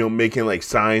and, making like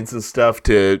signs and stuff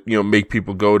to, make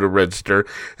people go to register.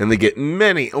 And they get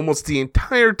almost the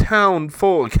entire county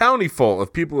full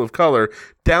of people of color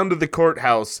down to the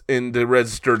courthouse and to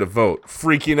register to vote,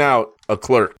 freaking out a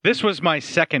clerk. This was my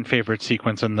second favorite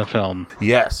sequence in the film.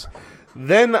 Yes.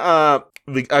 Then,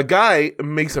 a guy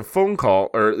makes a phone call,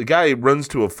 or the guy runs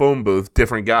to a phone booth,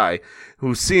 different guy,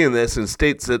 who's seeing this and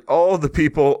states that all the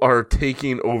people are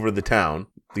taking over the town.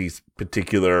 These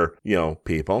particular,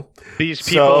 people. These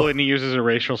people, and he uses a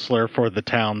racial slur for the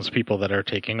townspeople that are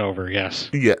taking over, yes.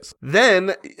 Yes.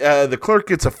 Then the clerk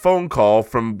gets a phone call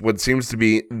from what seems to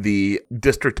be the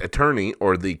district attorney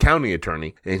or the county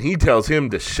attorney, and he tells him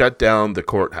to shut down the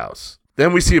courthouse.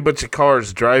 Then we see a bunch of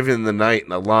cars driving in the night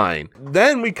in a line.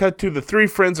 Then we cut to the 3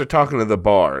 friends are talking to the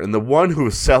bar. And the one who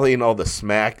was selling all the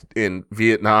smack in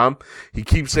Vietnam, he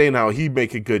keeps saying how he'd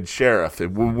make a good sheriff.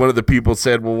 And one of the people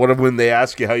said, well, what if when they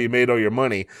ask you how you made all your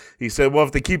money? He said, well,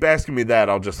 if they keep asking me that,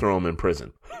 I'll just throw them in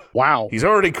prison. Wow. He's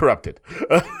already corrupted.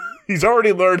 He's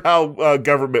already learned how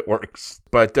government works.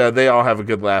 But they all have a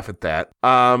good laugh at that.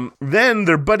 Then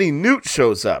their buddy Newt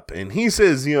shows up, and he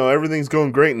says, everything's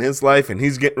going great in his life, and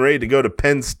he's getting ready to go to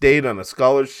Penn State on a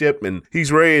scholarship, and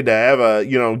he's ready to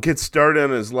have get started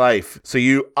on his life. So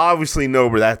you obviously know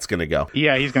where that's going to go.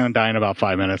 Yeah, he's going to die in about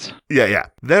 5 minutes. Yeah.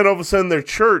 Then all of a sudden their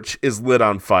church is lit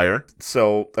on fire.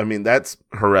 So, that's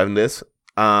horrendous.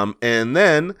 And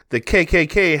then the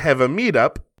KKK have a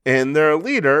meetup, and their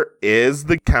leader is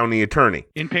the county attorney.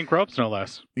 In pink robes, no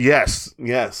less. Yes,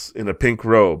 in a pink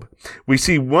robe. We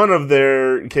see one of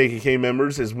their KKK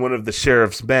members is one of the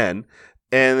sheriff's men,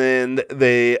 and then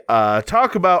they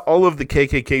talk about all of the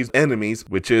KKK's enemies,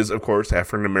 which is, of course,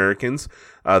 African Americans,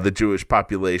 the Jewish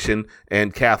population,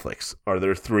 and Catholics are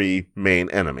their three main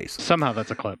enemies. Somehow that's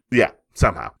a clip. Yeah.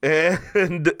 Somehow.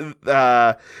 And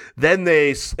then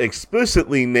they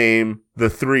explicitly name the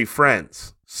three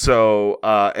friends. So,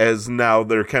 as now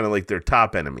they're kind of like their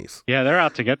top enemies. Yeah, they're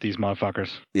out to get these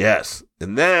motherfuckers. Yes.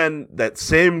 And then that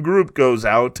same group goes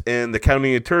out, and the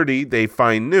county attorney, they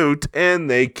find Newt, and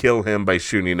they kill him by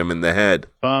shooting him in the head.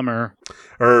 Bummer.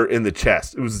 Or in the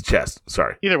chest. It was the chest.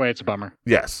 Sorry. Either way, it's a bummer.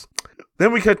 Yes.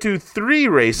 Then we cut to three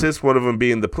racists, one of them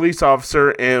being the police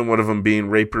officer and one of them being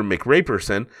Raper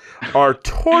McRaperson, are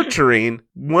torturing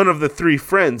one of the three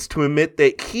friends to admit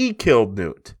that he killed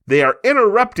Newt. They are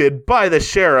interrupted by the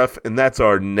sheriff, and that's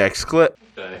our next clip.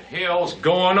 What the hell's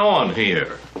going on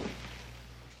here?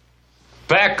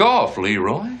 Back off,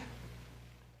 Leroy.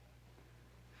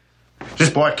 This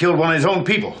boy killed one of his own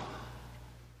people.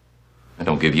 That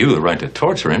don't give you the right to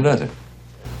torture him, does it?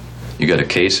 You got a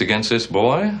case against this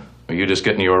boy? Or you just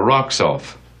getting your rocks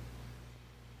off?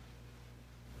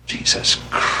 Jesus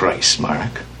Christ,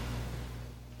 Mark.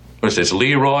 What is this,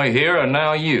 Leroy here or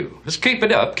now you? Just keep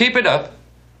it up, keep it up.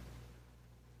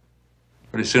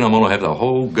 Pretty soon I'm gonna have the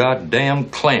whole goddamn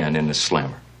clan in the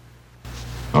slammer.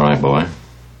 All right, boy.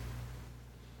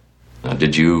 Now,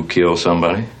 did you kill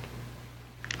somebody?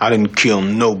 I didn't kill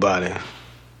nobody.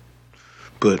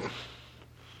 But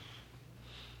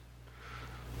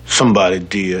somebody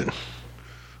did.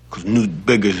 Because Newt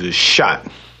Biggers is shot.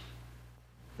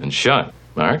 And shot?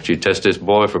 Mark, did you test this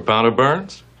boy for powder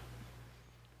burns?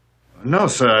 No,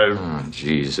 sir. Oh,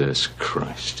 Jesus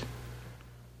Christ.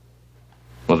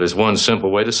 Well, there's one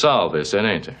simple way to solve this, then,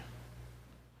 ain't there?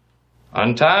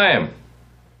 Untie him.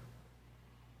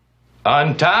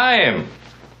 Untie him.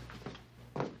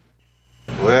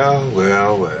 Well.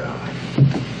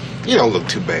 You don't look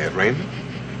too bad, Raymond.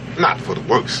 Not for the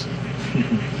worst.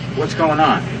 What's going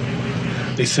on?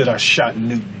 They said I shot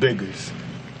Newt Biggers.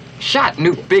 Shot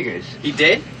Newt Biggers? He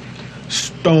dead?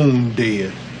 Stone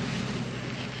dead.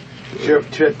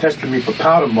 Sheriff tested me for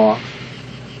powder marks.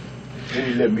 Then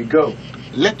he let me go.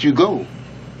 Let you go?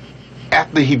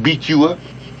 After he beat you up?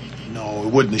 No,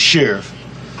 it wasn't the sheriff.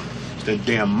 It's that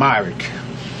damn Myrick.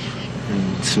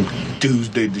 And some dudes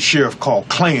the sheriff called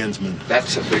Klansmen.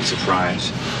 That's a big surprise.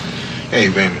 Hey,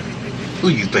 Raymond, who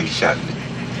you think shot Newt?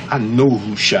 I know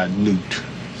who shot Newt.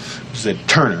 It was that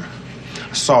Turner.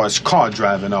 I saw his car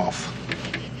driving off.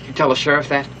 You tell the sheriff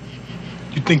that?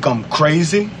 You think I'm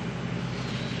crazy?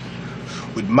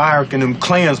 With Myrick and them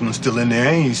Klansmen still in there,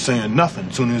 I ain't saying nothing.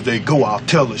 As soon as they go, I'll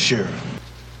tell the sheriff.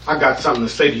 I got something to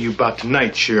say to you about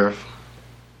tonight, Sheriff.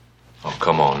 Oh,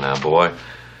 come on now, boy.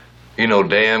 You know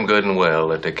damn good and well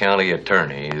that the county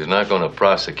attorney is not going to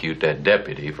prosecute that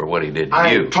deputy for what he did to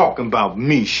I you. ain't talking about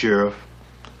me, Sheriff.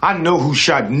 I know who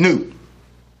shot Newt.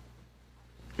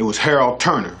 It was Harold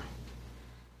Turner,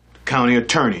 the county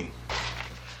attorney.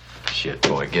 Shit,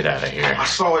 boy, get out of here. I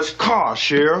saw his car,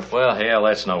 Sheriff. Well, hell,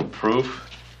 that's no proof.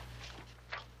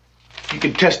 You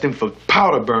can test him for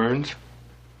powder burns.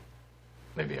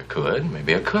 Maybe I could,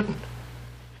 maybe I couldn't.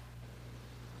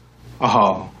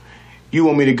 Oh, you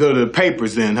want me to go to the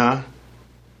papers then, huh?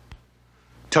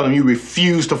 Tell them you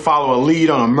refuse to follow a lead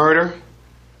on a murder?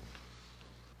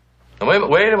 Now, wait a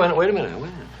minute.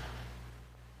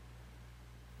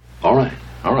 All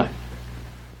right.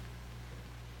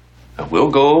 Now,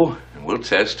 we'll go and we'll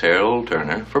test Harold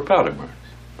Turner for powder burns,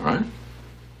 all right?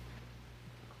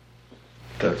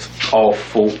 That's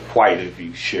awful white of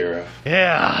you, Sheriff.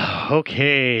 Yeah,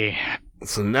 okay.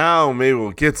 So now maybe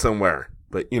we'll get somewhere,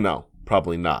 but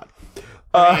probably not.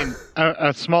 I mean,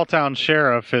 a small town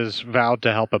sheriff has vowed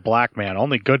to help a black man.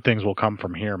 Only good things will come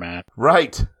from here, Matt.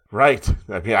 Right.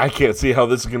 I mean, I can't see how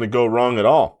this is going to go wrong at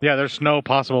all. Yeah, there's no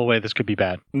possible way this could be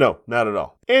bad. No, not at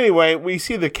all. Anyway, we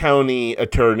see the county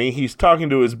attorney. He's talking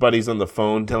to his buddies on the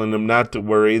phone, telling them not to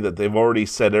worry, that they've already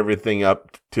set everything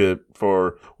up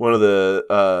for one of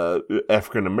the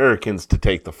African Americans to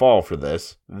take the fall for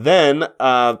this. Then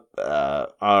our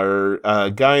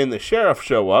guy and the sheriff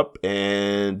show up,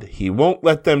 and he won't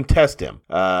let them test him.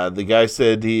 The guy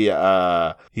said he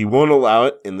won't allow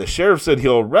it, and the sheriff said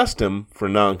he'll arrest him for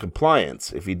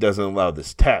non-compliance if he doesn't allow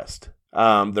this test.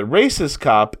 The racist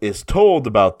cop is told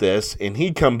about this, and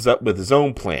he comes up with his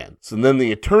own plan. So then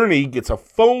the attorney gets a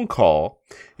phone call,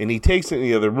 and he takes it in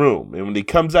the other room. And when he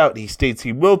comes out, he states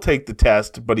he will take the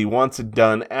test, but he wants it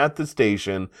done at the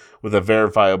station with a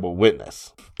verifiable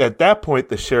witness. At that point,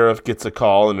 the sheriff gets a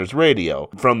call on his radio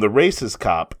from the racist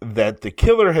cop that the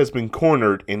killer has been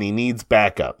cornered and he needs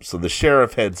backup. So the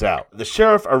sheriff heads out. The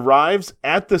sheriff arrives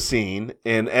at the scene,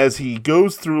 and as he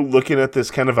goes through looking at this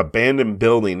kind of abandoned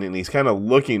building, and he's kind of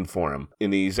looking for him,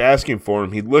 and he's asking for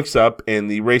him, he looks up,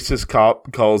 and the racist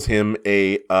cop calls him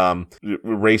a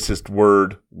racist word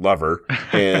lover.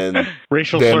 And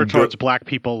racial slur towards black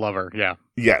people lover, yeah.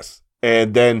 Yes.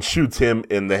 And then shoots him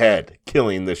in the head,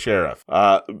 killing the sheriff.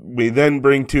 We then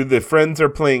bring to the friends are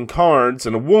playing cards,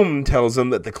 and a woman tells them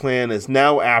that the Klan is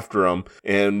now after them,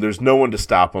 and there's no one to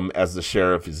stop them as the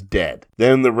sheriff is dead.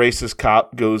 Then the racist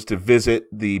cop goes to visit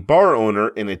the bar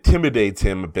owner and intimidates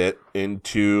him a bit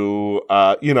into,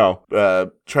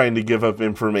 trying to give up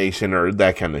information or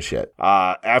that kind of shit.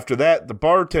 After that, the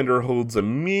bartender holds a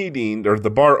meeting, or the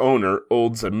bar owner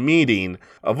holds a meeting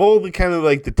of all the kind of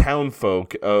like the town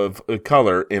folk of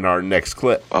color in our next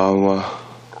clip.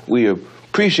 We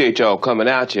appreciate y'all coming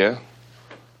out here.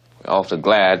 We're awfully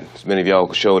glad as many of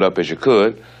y'all showed up as you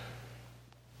could.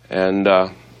 And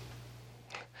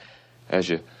as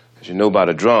you know by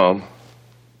the drum,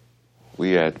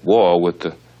 we at war with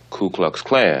the Ku Klux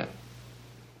Klan.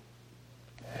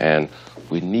 And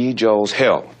we need y'all's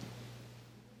help.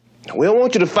 Now, we don't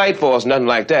want you to fight for us, nothing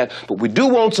like that, but we do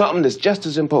want something that's just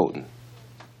as important.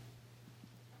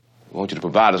 We want you to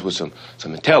provide us with some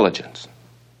intelligence.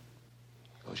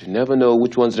 Because you never know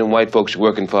which ones of them white folks you're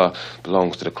working for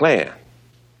belongs to the Klan.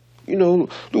 You know,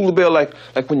 Lula Bell, like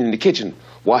when you're in the kitchen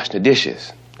washing the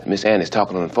dishes, and Miss Annie's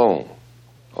talking on the phone.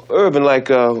 Or Irvin, like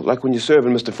when you're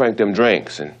serving Mr. Frank them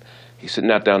drinks, and he's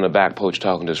sitting out there on the back porch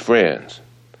talking to his friends.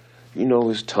 You know,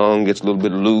 his tongue gets a little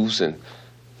bit loose, and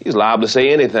he's liable to say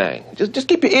anything. Just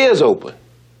keep your ears open.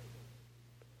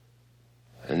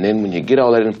 And then when you get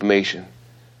all that information,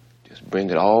 just bring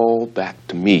it all back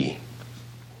to me.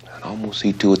 And I'm gonna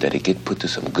see to it that it get put to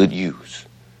some good use.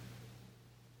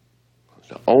 It's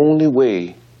the only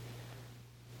way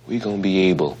we're gonna be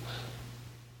able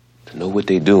to know what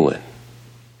they're doing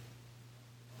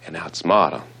and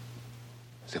outsmart them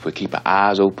is if we keep our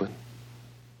eyes open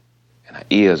and our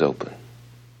ears open.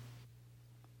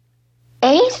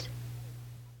 Ace?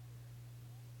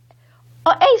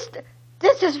 Oh, Ace,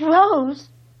 this is Rose.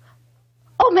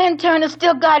 Old man Turner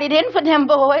still got it in for them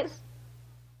boys.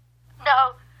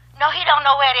 No, he don't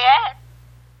know where they at.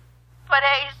 But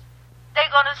Ace, they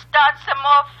gonna start some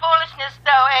more foolishness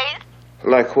though, Ace.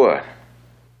 Like what?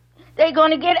 They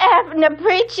gonna get after the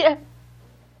preacher.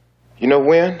 You know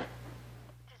when? This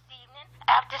evening,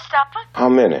 after supper. How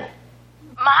many?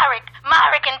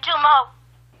 Myrick and two more.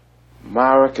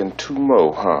 Myrick and two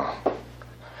more, huh?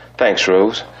 Thanks,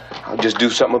 Rose. I'll just do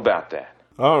something about that.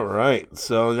 All right.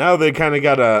 So now they kind of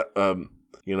got a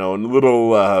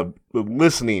little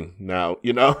listening now,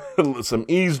 some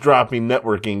eavesdropping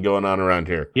networking going on around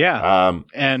here. Yeah.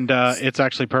 And it's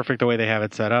actually perfect the way they have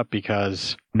it set up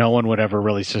because no one would ever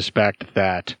really suspect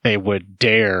that they would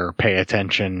dare pay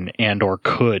attention and or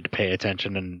could pay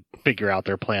attention and figure out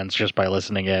their plans just by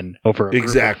listening in over a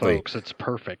group of folks. It's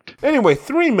perfect. Anyway,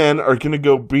 three men are going to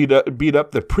go beat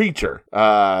up the preacher.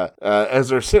 As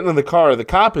they're sitting in the car, the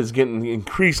cop is getting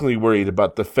increasingly worried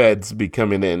about the feds be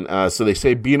coming in. So they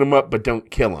say beat him up, but don't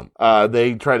kill him.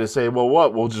 They try to say, well,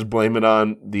 what? We'll just blame it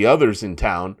on the others in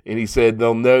town. And he said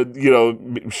they'll know,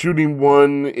 shooting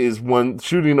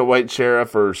a white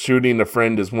sheriff or shooting a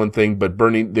friend is one thing, but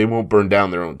they won't burn down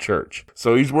their own church.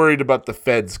 So he's worried about the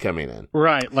feds coming in.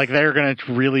 Right. Like they're going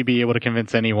to really be able to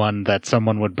convince anyone that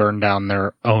someone would burn down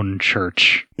their own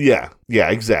church. Yeah,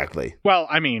 exactly. Well,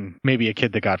 I mean, maybe a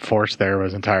kid that got forced there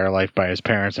his entire life by his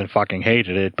parents and fucking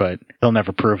hated it, but they'll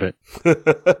never prove it.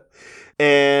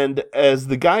 And as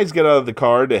the guys get out of the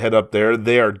car to head up there,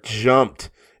 they are jumped,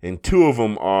 and two of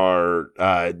them are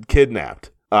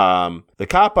kidnapped. The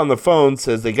cop on the phone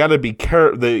says they got to be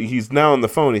careful. He's now on the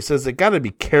phone. He says they got to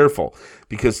be careful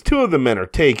because two of the men are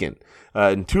taken.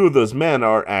 And two of those men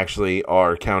are actually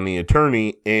our county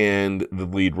attorney and the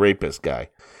lead rapist guy.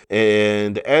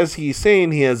 And as he's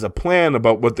saying he has a plan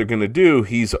about what they're going to do,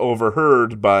 he's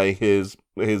overheard by his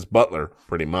butler,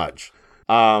 pretty much.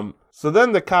 So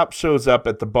then the cop shows up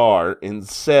at the bar and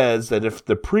says that if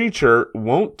the preacher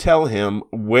won't tell him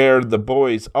where the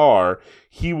boys are,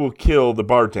 he will kill the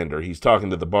bartender. He's talking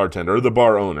to the bartender, or the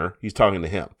bar owner. He's talking to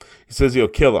him. He says he'll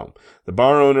kill him. The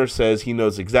bar owner says he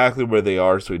knows exactly where they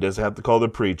are, so he doesn't have to call the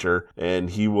preacher, and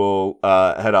he will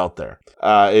head out there.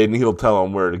 And he'll tell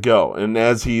him where to go. And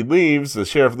as he leaves, the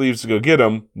sheriff leaves to go get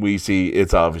him, we see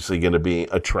it's obviously going to be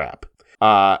a trap.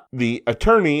 The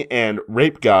attorney and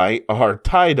rape guy are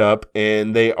tied up,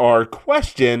 and they are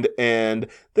questioned, and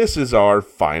this is our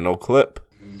final clip.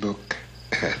 Look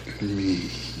at me,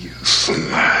 you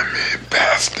slimy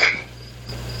bastard.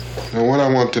 Now what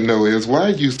I want to know is why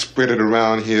you spread it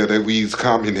around here that we's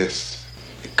communists?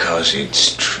 Because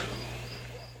it's true.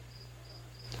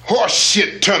 Horse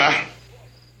shit, Turner.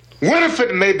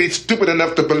 Winifred may be stupid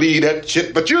enough to believe that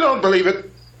shit, but you don't believe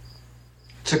it.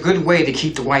 It's a good way to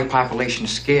keep the white population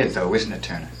scared, though, isn't it,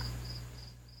 Turner?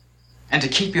 And to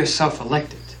keep yourself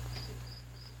elected.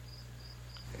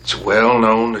 It's well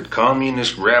known that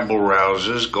communist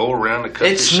rabble-rousers go around the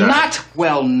countryside. It's not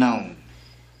well known.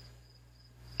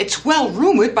 It's well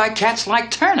rumored by cats like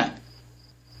Turner.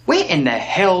 Where in the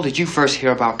hell did you first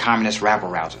hear about communist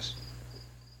rabble-rousers?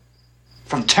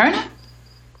 From Turner?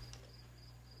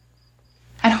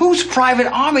 And whose private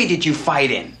army did you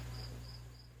fight in?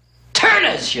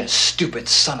 Turner's, you stupid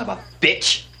son of a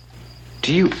bitch!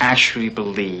 Do you actually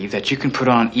believe that you can put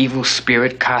on evil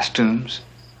spirit costumes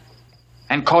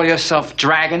and call yourself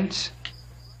dragons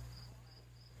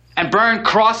and burn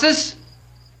crosses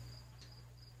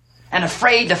and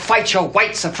afraid to fight your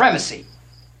white supremacy?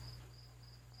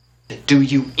 To do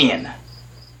you in,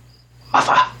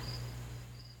 mother.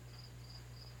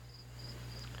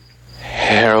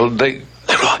 Harold, Leroy.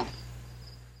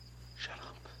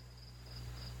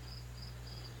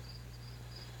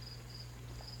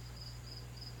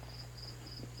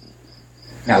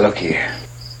 Now look here.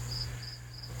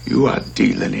 You are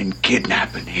dealing in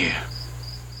kidnapping here.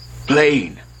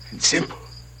 Plain and simple.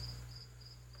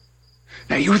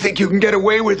 Now you think you can get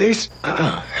away with this?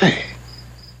 Hey.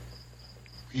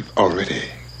 We've already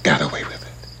got away with it.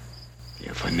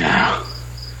 Yeah, for now.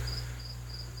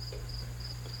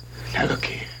 Now look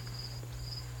here.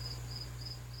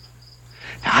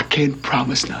 Now I can't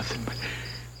promise nothing,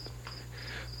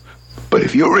 but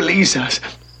if you release us,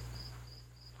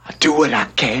 I'll do what I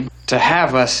can to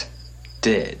have us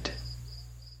dead.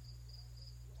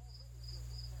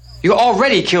 You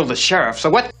already killed the sheriff, so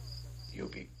what? You'll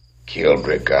be killed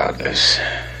regardless.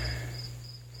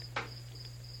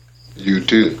 You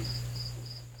too,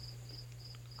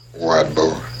 white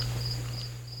boy.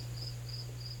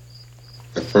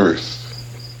 But first,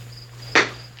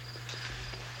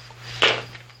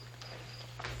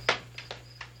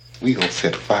 we gonna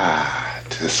set fire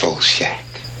to this old shack.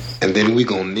 And then we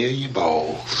gonna nail your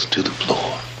balls to the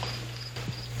floor.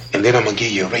 And then I'm gonna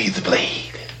give you a razor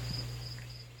blade.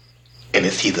 And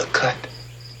it's either cut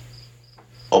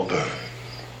or burn.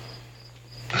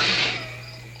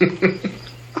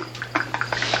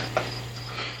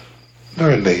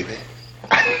 Burn, baby.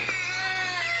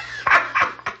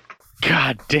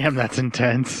 God damn, that's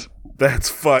intense. That's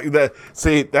fuck. That's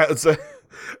a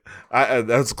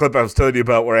clip I was telling you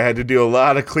about where I had to do a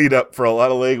lot of cleanup for a lot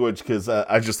of language because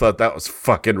I just thought that was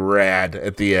fucking rad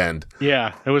at the end.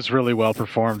 Yeah, it was really well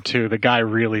performed too. The guy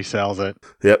really sells it.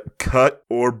 Yep, cut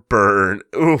or burn.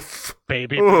 Oof.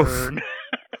 Baby Oof. burn.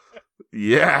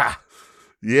 Yeah.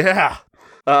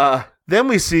 Then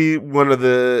we see two of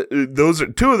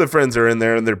the friends are in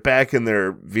there and they're back in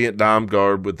their Vietnam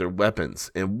garb with their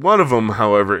weapons. And one of them,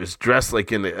 however, is dressed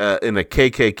like in a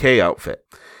KKK outfit.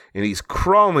 And he's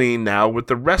crawling now with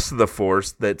the rest of the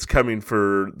force that's coming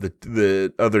for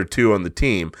the other two on the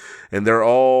team. And they're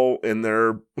all in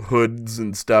their hoods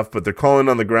and stuff, but they're crawling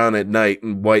on the ground at night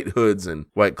in white hoods and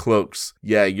white cloaks.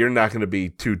 Yeah, you're not going to be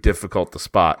too difficult to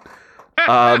spot.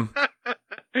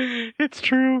 It's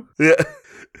true. Yeah.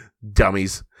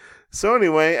 Dummies. So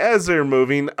anyway, as they're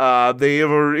moving, they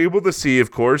were able to see,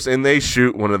 of course, and they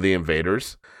shoot one of the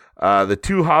invaders. The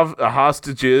two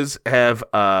hostages have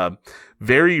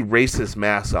very racist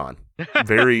masks on. That's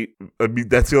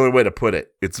the only way to put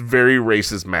it. It's very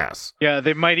racist masks. Yeah,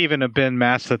 they might even have been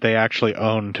masks that they actually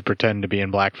own to pretend to be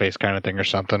in blackface kind of thing or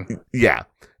something. Yeah.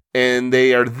 And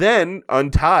they are then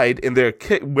untied and they're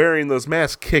wearing those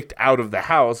masks kicked out of the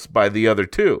house by the other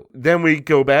two. Then we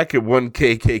go back and one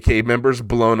KKK member's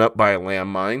blown up by a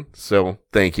landmine. So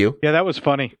thank you. Yeah, that was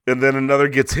funny. And then another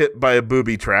gets hit by a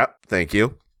booby trap. Thank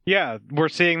you. Yeah, we're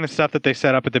seeing the stuff that they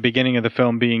set up at the beginning of the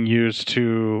film being used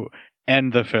to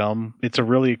end the film. It's a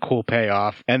really cool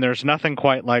payoff, and there's nothing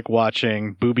quite like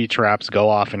watching booby traps go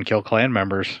off and kill Klan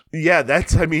members. Yeah,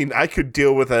 I could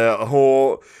deal with a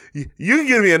whole... You can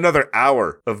give me another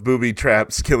hour of booby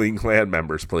traps killing Klan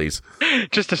members, please.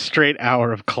 Just a straight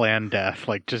hour of Klan death,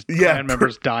 like just Klan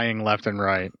members dying left and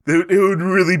right. It would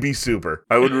really be super.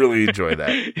 I would really enjoy that.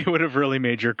 It would have really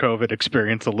made your COVID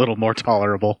experience a little more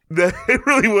tolerable. It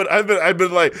really would. I've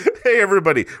been like, hey,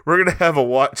 everybody, we're going to have a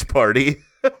watch party.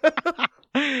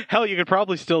 Hell, you could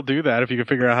probably still do that if you could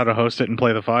figure out how to host it and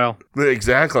play the file.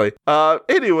 Exactly.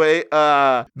 Anyway,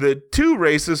 the two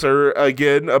racists are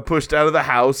again pushed out of the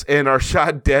house and are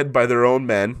shot dead by their own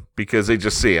men because they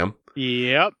just see them.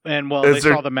 Yep, and well, they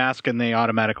saw the mask and they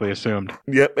automatically assumed.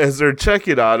 Yep, as they're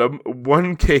checking on him,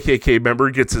 one KKK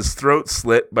member gets his throat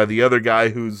slit by the other guy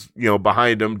who's,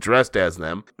 behind him, dressed as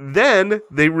them. Then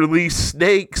they release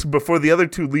snakes before the other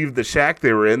two leave the shack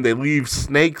they were in. They leave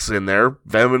snakes in there,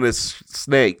 venomous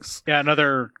snakes. Yeah,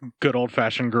 another good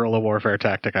old-fashioned guerrilla warfare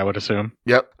tactic, I would assume.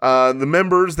 Yep. The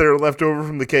members that are left over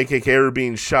from the KKK are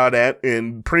being shot at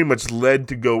and pretty much led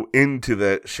to go into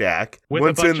the shack. With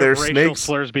Once a bunch in there, of racial snakes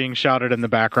slurs being shouted in the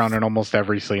background in almost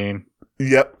every scene.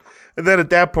 Yep. And then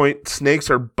at that point, snakes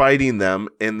are biting them,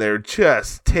 and they're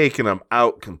just taking them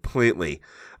out completely.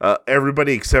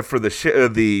 Everybody except for the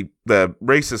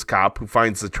racist cop who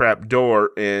finds the trap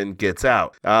door and gets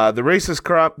out. The racist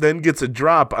cop then gets a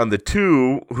drop on the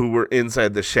two who were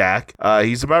inside the shack.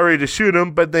 He's about ready to shoot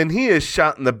him, but then he is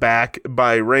shot in the back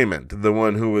by Raymond, the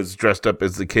one who was dressed up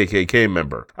as the KKK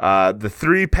member. The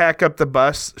three pack up the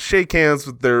bus, shake hands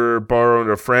with their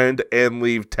borrowed friend, and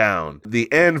leave town.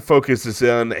 The end focuses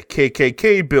on a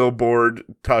KKK billboard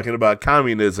talking about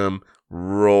communism.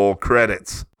 Roll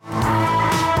credits.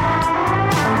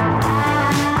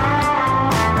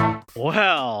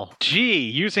 Well,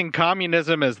 using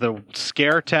communism as the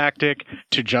scare tactic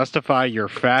to justify your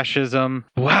fascism.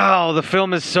 Wow, the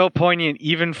film is so poignant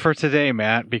even for today,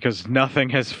 Matt, because nothing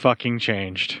has fucking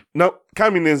changed. Nope,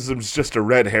 communism's just a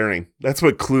red herring. That's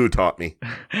what Clue taught me.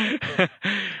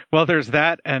 Well, there's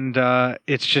that, and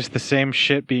it's just the same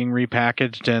shit being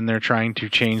repackaged, and they're trying to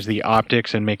change the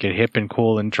optics and make it hip and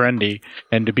cool and trendy,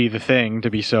 and to be the thing, to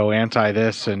be so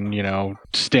anti-this and,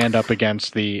 stand up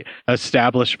against the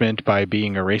establishment by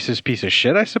being a racist piece of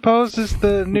shit, I suppose, is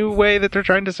the new way that they're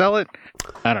trying to sell it.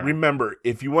 I don't know. Remember,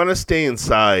 if you want to stay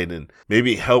inside and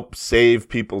maybe help save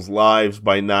people's lives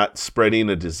by not spreading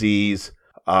a disease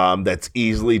that's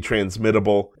easily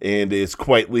transmittable and is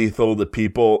quite lethal to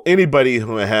people, anybody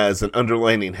who has an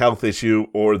underlying health issue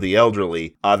or the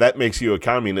elderly, that makes you a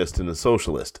communist and a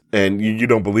socialist. And you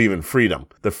don't believe in freedom.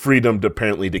 The freedom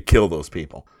apparently to kill those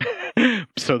people.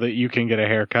 So that you can get a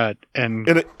haircut and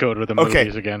go to the okay.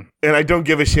 movies again. And I don't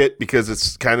give a shit because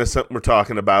it's kind of something we're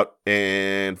talking about.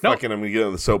 And fucking, I'm going to get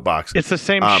on the soapbox. It's the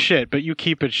same shit, but you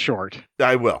keep it short.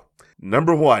 I will.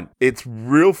 Number one, it's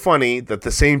real funny that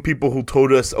the same people who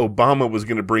told us Obama was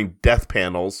going to bring death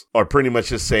panels are pretty much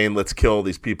just saying, let's kill all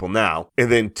these people now.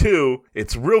 And then two,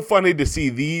 it's real funny to see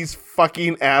these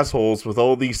fucking assholes with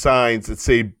all these signs that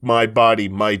say, my body,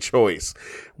 my choice.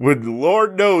 When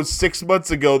Lord knows 6 months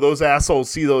ago, those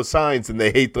assholes see those signs and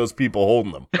they hate those people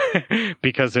holding them.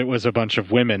 Because it was a bunch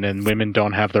of women, and women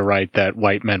don't have the right that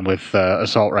white men with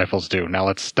assault rifles do. Now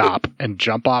let's stop and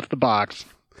jump off the box.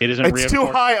 It's too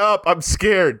high up. I'm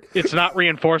scared. It's not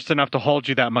reinforced enough to hold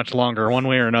you that much longer. One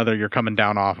way or another, you're coming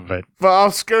down off of it.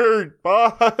 I'm scared.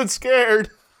 I'm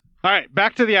scared. All right,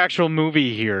 back to the actual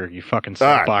movie here, you fucking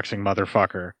softboxing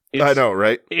motherfucker. I know,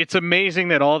 right? It's amazing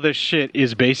that all this shit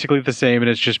is basically the same and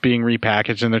it's just being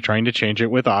repackaged and they're trying to change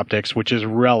it with optics, which is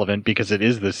relevant because it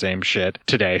is the same shit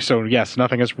today. So yes,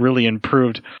 nothing has really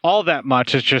improved all that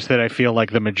much. It's just that I feel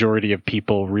like the majority of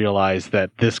people realize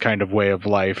that this kind of way of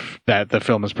life that the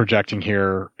film is projecting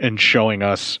here and showing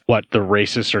us what the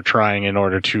racists are trying in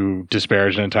order to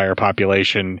disparage an entire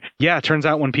population. Yeah, it turns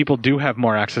out when people do have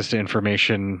more access to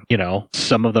information,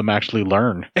 some of them actually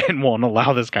learn and won't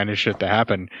allow this kind of shit to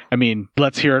happen. I mean,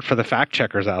 let's hear it for the fact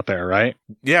checkers out there, right?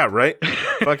 Yeah, right?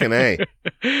 Fucking A.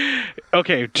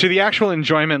 Okay, to the actual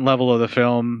enjoyment level of the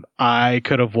film, I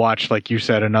could have watched, like you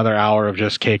said, another hour of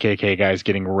just KKK guys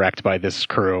getting wrecked by this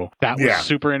crew. That was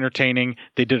super entertaining.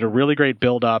 They did a really great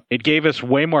build-up. It gave us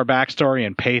way more backstory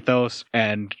and pathos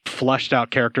and fleshed out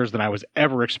characters than I was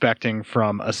ever expecting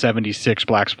from a 76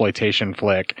 blaxploitation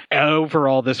flick.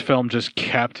 Overall, this film just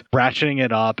kept ratcheting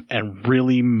it up and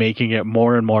really making it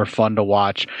more and more fun to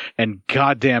watch. And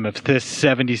goddamn, if this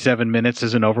 77 minutes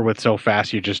isn't over with so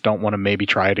fast, you just don't want to maybe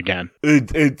try it again.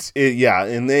 Yeah,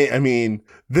 and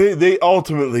they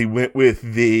ultimately went with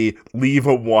the leave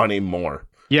a wanting more.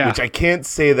 Yeah. Which I can't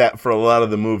say that for a lot of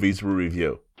the movies we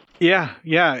review. Yeah,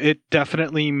 it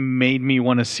definitely made me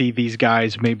want to see these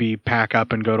guys maybe pack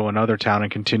up and go to another town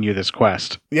and continue this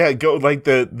quest. Yeah, go like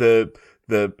the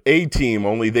A-Team,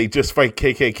 only they just fight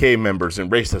KKK members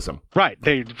and racism. Right.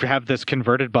 They have this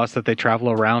converted bus that they travel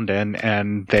around in,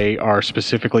 and they are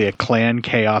specifically a Klan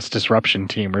Chaos Disruption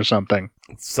team or something.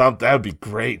 That would be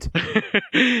great.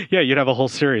 Yeah, you'd have a whole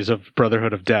series of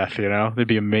Brotherhood of Death, It'd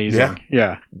be amazing.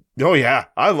 Yeah. Oh, yeah.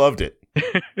 I loved it.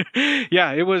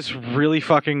 Yeah, it was really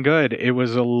fucking good. It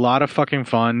was a lot of fucking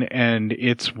fun, and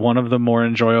it's one of the more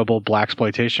enjoyable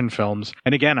blaxploitation films.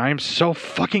 And again, I am so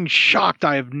fucking shocked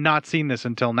I have not seen this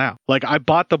until now. Like, I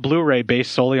bought the Blu-ray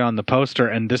based solely on the poster,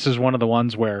 and this is one of the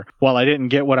ones where, while I didn't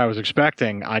get what I was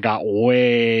expecting, I got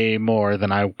way more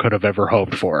than I could have ever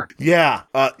hoped for. Yeah.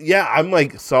 I'm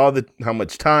like, saw how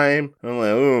much time. I'm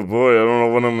like, oh boy, I don't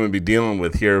know what I'm going to be dealing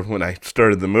with here when I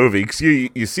started the movie. Because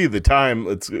you see the time,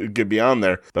 it's going to be on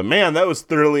there. But man, that was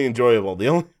thoroughly enjoyable.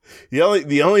 The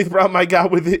only problem I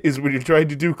got with it is when you're trying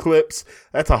to do clips.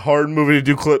 That's a hard movie to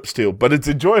do clips to, but it's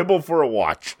enjoyable for a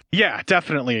watch. Yeah,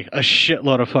 definitely a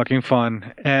shitload of fucking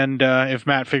fun. And if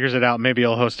Matt figures it out, maybe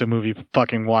he'll host a movie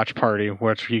fucking watch party,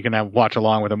 which you can watch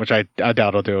along with him, which I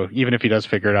doubt he'll do. Even if he does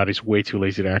figure it out, he's way too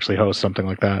lazy to actually host something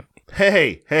like that.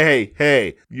 Hey,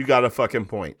 you got a fucking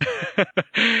point.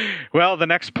 Well, the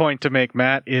next point to make,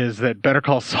 Matt, is that Better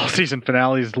Call Saul season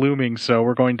finale is looming, so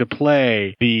we're going to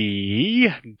play the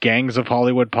Gangs of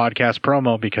Hollywood podcast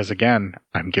promo because, again,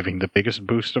 I'm giving the biggest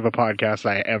boost of a podcast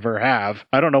I ever have.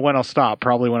 I don't know when I'll stop,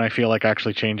 probably when I feel like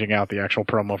actually changing out the actual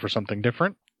promo for something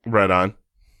different. Right on.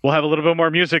 We'll have a little bit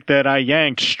more music that I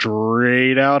yanked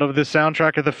straight out of the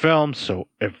soundtrack of the film, so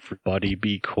everybody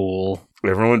be cool.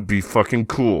 Everyone be fucking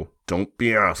cool. Don't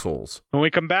be assholes. When we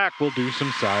come back, we'll do some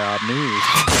PSYOP news.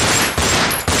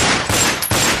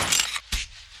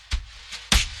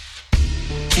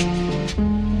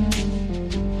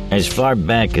 As far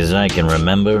back as I can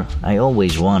remember, I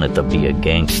always wanted to be a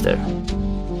gangster.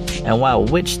 And while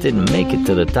Witch didn't make it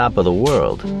to the top of the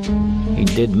world, he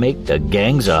did make the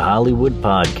Gangs of Hollywood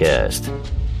podcast.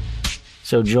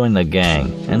 So join the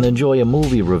gang and enjoy a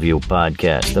movie review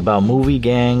podcast about movie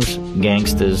gangs,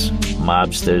 gangsters,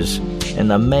 mobsters, and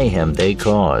the mayhem they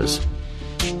cause.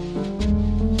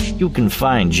 You can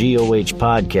find GOH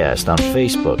Podcast on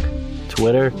Facebook,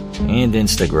 Twitter, and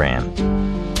Instagram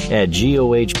at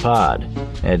GOH Pod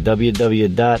at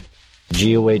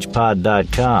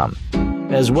www.gohpod.com,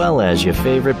 as well as your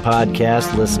favorite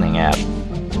podcast listening app.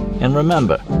 And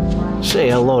remember, say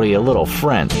hello to your little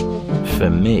friend for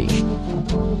me.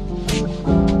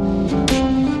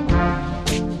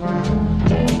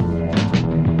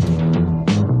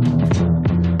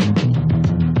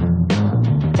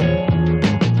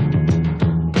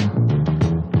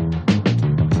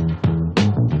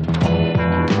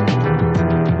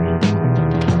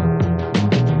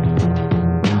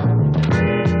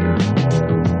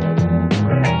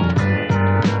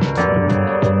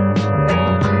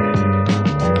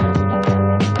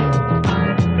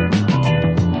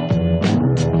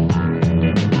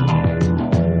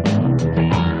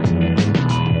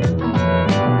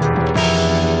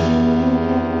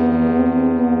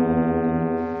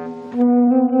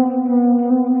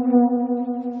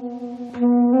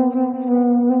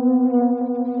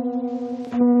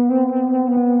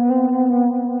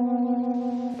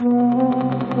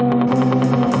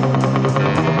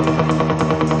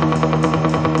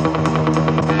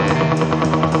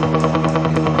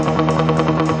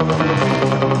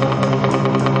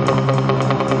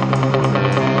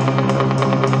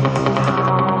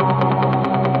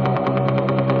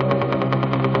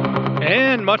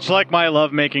 Much like my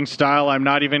lovemaking style, I'm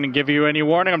not even going to give you any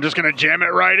warning. I'm just going to jam it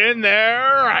right in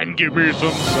there and give me some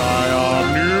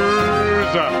PSYOP news.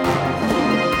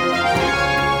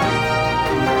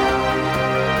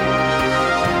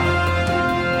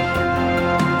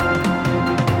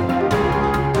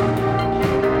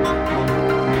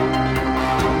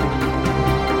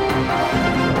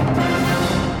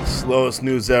 Slowest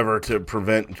news ever to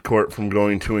prevent Court from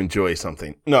going to enjoy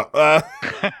something. No.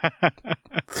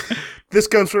 This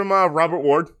comes from Robert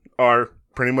Ward,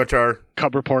 pretty much our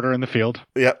cub reporter in the field.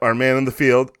 Yeah, our man in the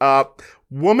field.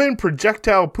 Woman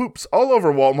projectile poops all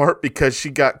over Walmart because she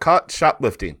got caught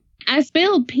shoplifting. I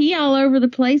spilled pee all over the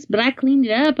place, but I cleaned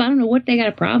it up. I don't know what they got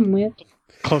a problem with.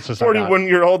 Closest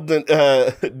 41-year-old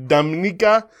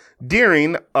Dominica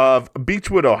Deering of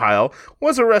Beechwood, Ohio,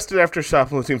 was arrested after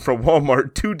shoplifting from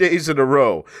Walmart 2 days in a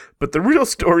row. But the real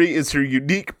story is her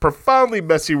unique, profoundly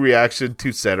messy reaction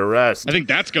to said arrest. I think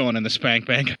that's going in the spank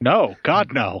bank. No,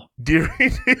 God, no.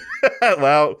 Deering,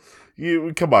 well,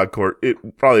 come on, Court.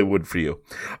 It probably would for you.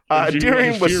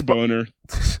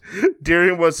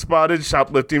 Deering was spotted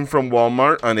shoplifting from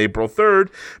Walmart on April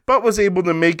 3rd, but was able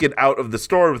to make it out of the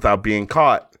store without being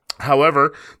caught.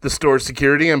 However, the store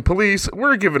security and police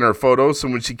were giving her photos,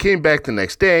 and when she came back the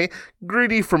next day,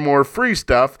 greedy for more free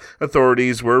stuff,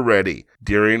 authorities were ready.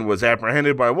 Deering was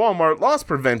apprehended by Walmart loss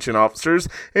prevention officers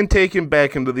and taken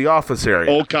back into the office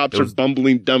area. All cops are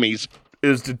bumbling dummies. It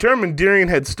was determined Deering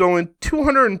had stolen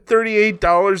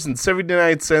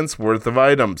 $238.79 worth of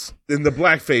items. And the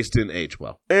blackface didn't age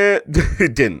well. It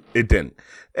didn't.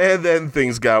 And then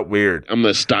things got weird. I'm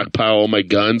going to stockpile all my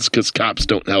guns because cops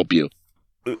don't help you.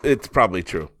 It's probably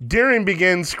true. Deering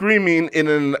began screaming in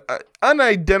an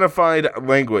unidentified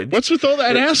language. What's with all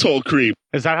that asshole creep?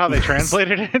 Is that how they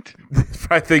translated it?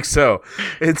 I think so.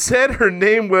 It said her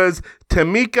name was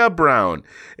Tamika Brown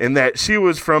and that she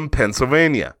was from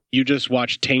Pennsylvania. You just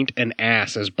watched taint and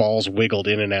ass as balls wiggled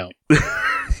in and out.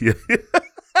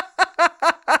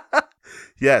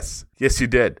 Yes, you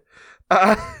did.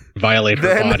 Violate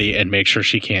her body and make sure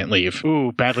she can't leave.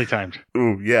 Ooh, badly timed.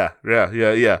 Ooh, yeah.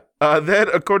 Then,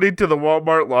 according to the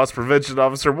Walmart loss prevention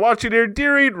officer watching her,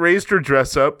 Deering raised her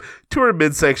dress up to her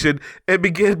midsection and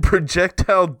began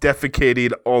projectile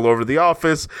defecating all over the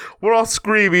office while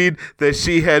screaming that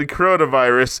she had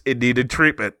coronavirus and needed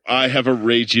treatment. I have a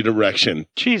raging erection.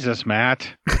 Jesus,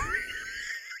 Matt.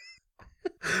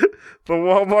 The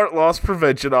Walmart loss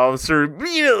prevention officer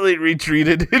immediately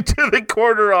retreated into the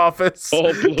corner office.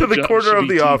 To the corner of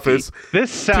the office.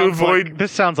 This sounds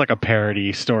like a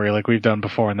parody story like we've done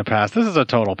before in the past. This is a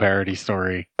total parody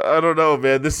story. I don't know,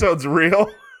 man. This sounds real.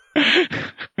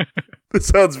 This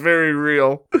sounds very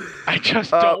real. I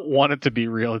just don't want it to be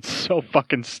real. It's so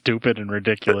fucking stupid and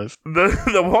ridiculous.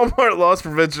 The Walmart loss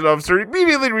prevention officer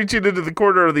immediately reached into the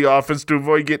corner of the office to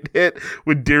avoid getting hit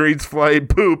with Deering's flying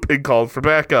poop and called for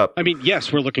backup. I mean,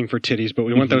 yes, we're looking for titties, but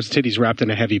we want those titties wrapped in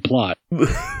a heavy plot.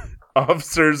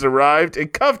 Officers arrived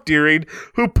and cuffed Deering,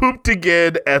 who pooped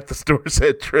again at the store's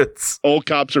entrance. All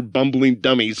cops are bumbling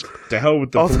dummies. To hell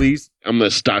with the police. I'm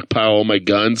going to stockpile all my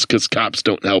guns because cops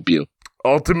don't help you.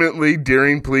 Ultimately,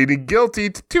 Deering pleaded guilty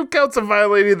to 2 counts of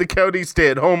violating the county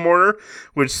stay-at-home order,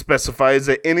 which specifies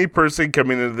that any person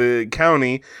coming into the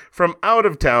county from out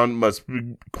of town must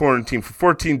be quarantined for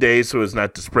 14 days so as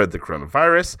not to spread the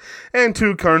coronavirus, and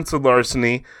 2 counts of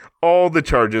larceny. All the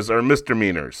charges are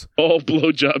misdemeanors. All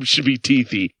blowjobs should be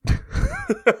teethy.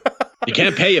 You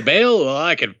can't pay a bail? Well,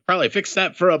 I could probably fix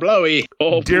that for a blowy.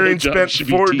 Deering spent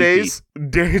 4 days.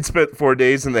 Deering spent 4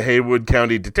 days in the Haywood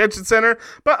County Detention Center,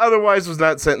 but otherwise was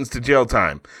not sentenced to jail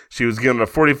time. She was given a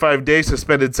 45-day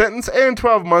suspended sentence and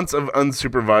 12 months of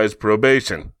unsupervised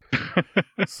probation.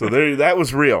 So that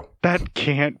was real. That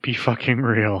can't be fucking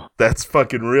real. That's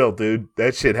fucking real, dude.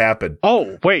 That shit happened.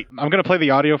 Oh, wait. I'm going to play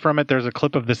the audio from it. There's a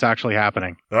clip of this actually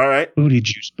happening. All right. Booty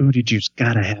juice.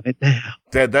 Gotta have it now.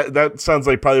 That sounds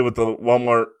like probably what the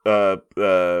Walmart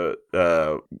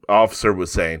officer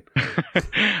was saying.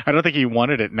 I don't think he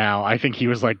wanted it now. I think he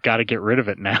was like, gotta get rid of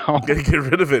it now. Gotta get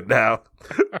rid of it now.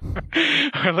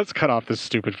 All right, let's cut off this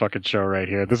stupid fucking show right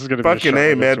here. This is going to be fucking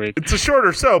A, man. Week. It's a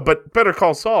shorter show, but better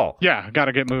call Saul. Yeah,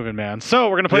 gotta get moving, man. So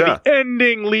we're going to play the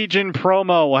ending Legion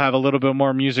promo. We'll have a little bit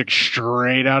more music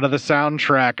straight out of the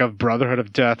soundtrack of Brotherhood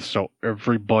of Death, so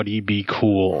everybody be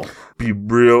cool. Be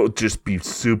real, just be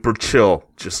super chill.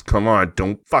 Just come on,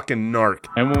 don't fucking narc.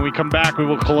 And when we come back, we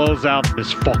will close out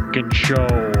this fucking show.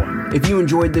 If you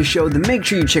enjoyed this show, then make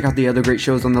sure you check out the other great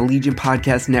shows on the Legion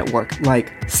Podcast Network,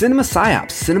 like Cinema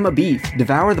Psyops, Cinema Beef,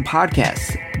 Devour the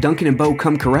Podcast, Duncan and Bo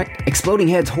Come Correct, Exploding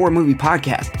Heads Horror Movie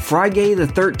Podcast, Friday the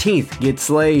 13th, Get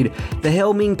Slayed, The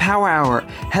Helming Power Hour,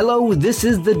 Hello, This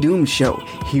is the Doom Show,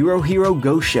 Hero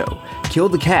Go Show, Kill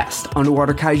the Cast,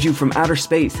 Underwater Kaiju from Outer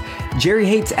Space, Jerry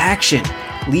Hates Action,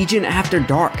 Legion After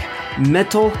Dark,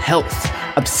 Mental Health,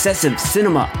 Obsessive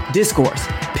Cinema, Discourse,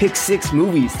 Pick Six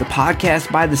Movies, the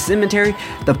podcast by The Cemetery,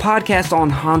 the podcast on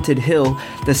Haunted Hill,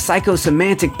 the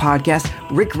Psychosemantic podcast,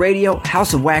 Rick Radio,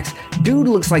 House of Wax, Dude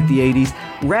Looks Like the 80s,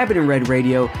 Rabbit and Red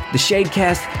Radio, the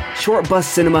Shadecast, Short Bus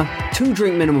Cinema, Two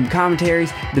Drink Minimum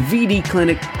Commentaries, the VD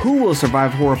Clinic, Who Will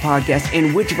Survive Horror Podcast,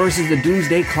 and Witch vs. the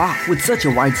Doomsday Clock. With such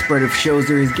a wide spread of shows,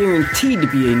 there is guaranteed to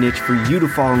be a niche for you to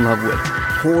fall in love with.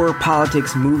 Horror,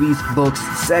 politics, movies, books,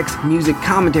 sex, music,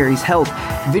 commentaries, health,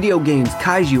 video games,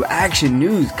 kaiju, action,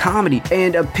 news, comedy,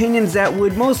 and opinions that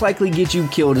would most likely get you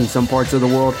killed in some parts of the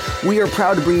world. We are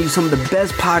proud to bring you some of the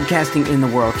best podcasting in the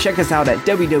world. Check us out at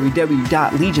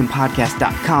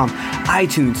www.legionpodcast.com,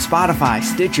 iTunes, Spotify,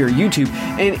 Stitcher, YouTube,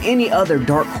 and any other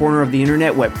dark corner of the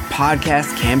internet where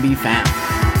podcasts can be found.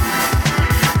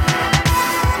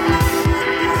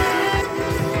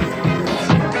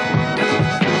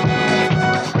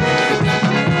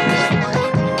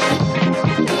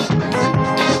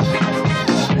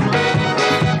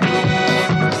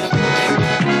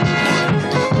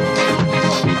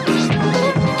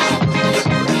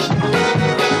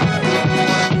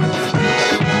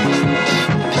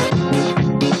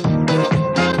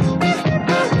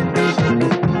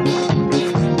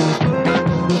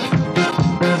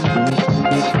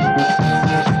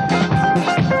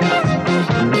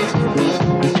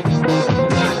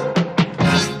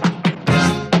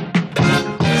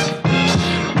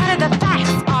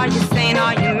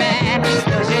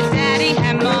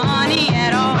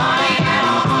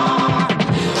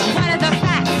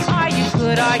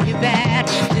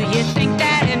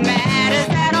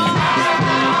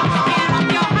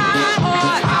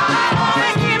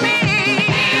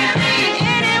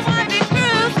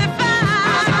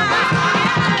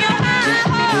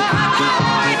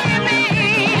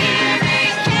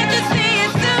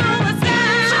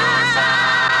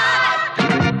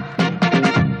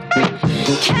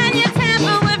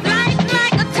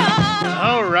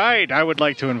 I would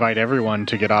like to invite everyone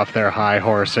to get off their high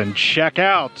horse and check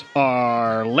out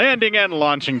our landing and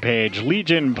launching page,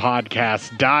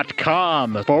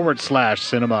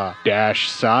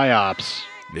 legionpodcast.com/cinema-psyops.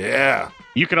 Yeah.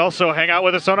 You can also hang out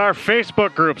with us on our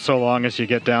Facebook group so long as you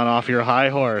get down off your high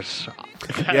horse.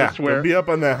 Don't be up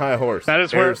on that high horse. That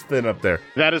is where Air's thin up there.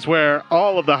 That is where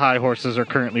all of the high horses are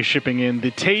currently shipping in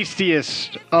the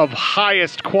tastiest of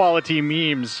highest quality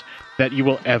memes that you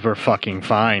will ever fucking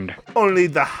find. Only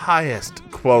the highest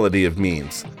quality of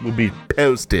memes will be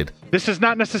posted. This is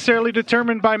not necessarily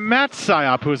determined by Matt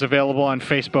Psyop, who is available on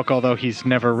Facebook, although he's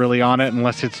never really on it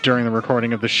unless it's during the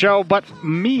recording of the show, but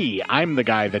me. I'm the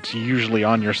guy that's usually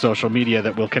on your social media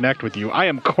that will connect with you. I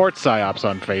am Court Psyops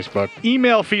on Facebook.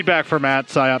 Email feedback for Matt,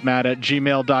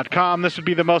 psyopmatt@gmail.com. This would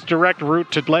be the most direct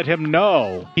route to let him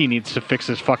know he needs to fix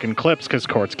his fucking clips because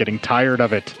Court's getting tired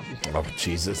of it. Oh,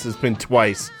 Jesus, it's been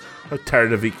twice. How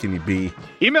tired of it can you be?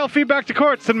 Email feedback to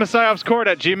Court,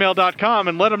 cinemapsyopscourt@gmail.com,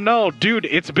 and let him know, dude,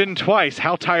 it's been twice.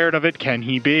 How tired of it can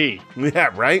he be? Yeah,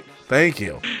 right? Thank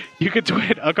you. You could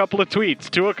tweet a couple of tweets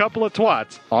to a couple of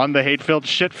twats on the hate-filled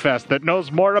shitfest that knows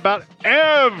more about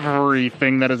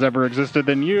everything that has ever existed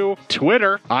than you.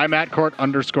 Twitter, I'm at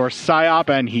Court_Psyop,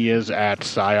 and he is at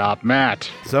PsyopMatt.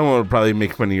 Someone would probably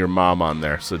make fun of your mom on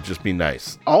there, so just be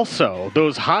nice. Also,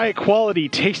 those high-quality,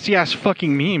 tasty-ass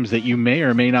fucking memes that you may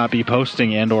or may not be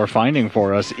posting and or finding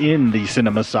for us in the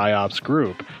Cinema Psyops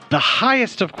group, the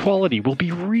highest of quality will be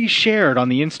reshared on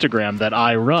the Instagram that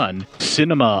I run,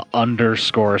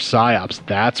 Cinema_Psyops.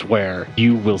 That's where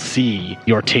you will see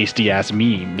your tasty-ass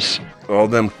memes. All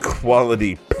them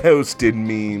quality posted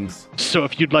memes. So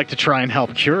if you'd like to try and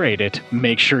help curate it,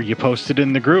 make sure you post it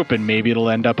in the group and maybe it'll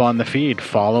end up on the feed.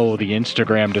 Follow the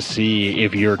Instagram to see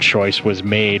if your choice was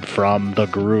made from the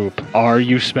group. Are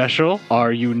you special?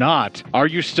 Are you not? Are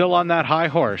you still on that high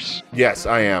horse? Yes,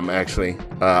 I am, actually.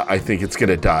 I think it's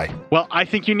gonna die. Well, I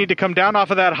think you need to come down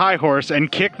off of that high horse and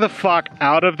kick the fuck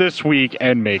out of this week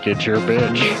and make it your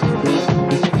bitch.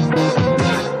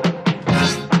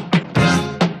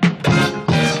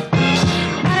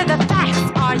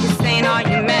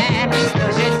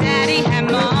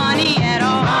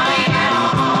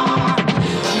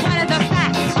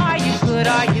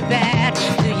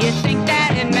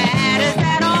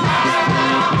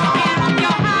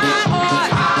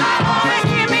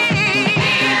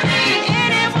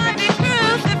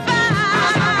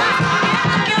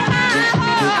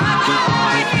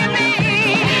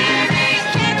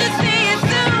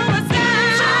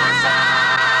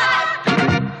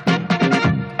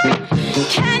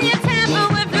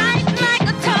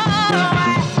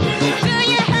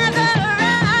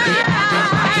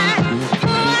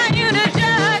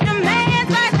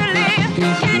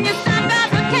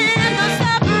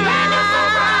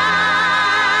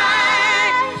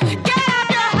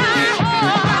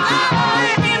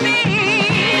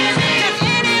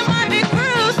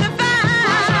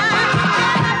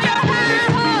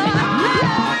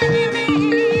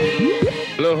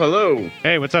 hello.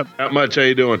 Hey, what's up? Not much. How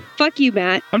you doing? Fuck you,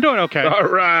 Matt. I'm doing okay. All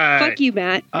right. Fuck you,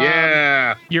 Matt.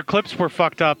 Yeah. Your clips were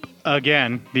fucked up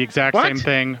again. The exact What? same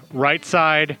thing. Right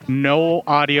side, no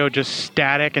audio, just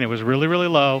static, and it was really, really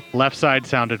low. Left side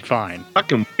sounded fine.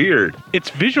 Fucking weird. It's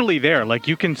visually there, like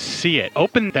you can see it.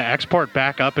 Open the export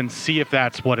back up and see if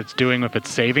that's what it's doing, if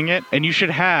it's saving it. And you should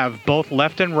have both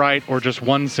left and right or just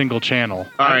one single channel.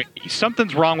 All right.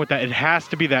 Something's wrong with that. It has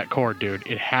to be that cord, dude.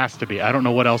 It has to be. I don't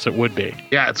know what else it would be.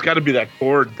 Yeah, it's got to be that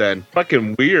cord then.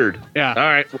 Fucking weird. Yeah. All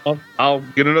right. Well, I'll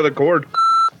get another cord.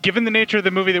 Given the nature of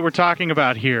the movie that we're talking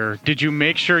about here, did you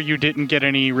make sure you didn't get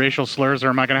any racial slurs, or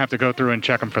am I going to have to go through and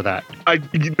check them for that?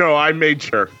 I made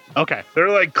sure. Okay. They're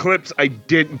like clips I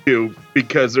didn't do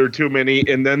because there are too many,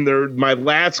 and then my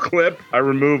last clip, I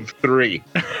removed 3.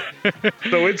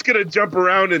 So it's going to jump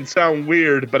around and sound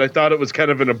weird, but I thought it was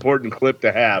kind of an important clip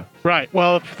to have. Right.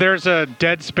 Well, if there's a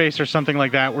dead space or something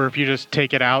like that, where if you just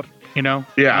take it out,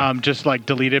 Yeah. Just like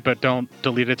delete it, but don't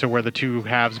delete it to where the two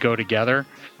halves go together.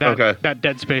 That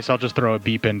dead space, I'll just throw a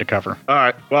beep in to cover. All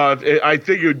right. Well, I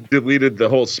think you deleted the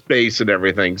whole space and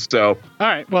everything, so. All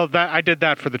right. Well, I did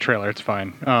that for the trailer. It's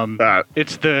fine.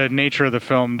 It's the nature of the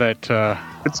film that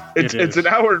It's an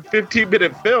hour and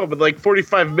 15-minute film, and like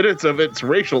 45 minutes of it's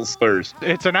racial slurs.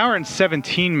 It's an hour and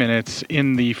 17 minutes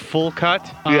in the full cut.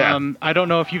 Yeah. I don't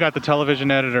know if you got the television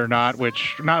edit or not,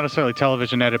 which not necessarily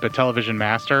television edit, but television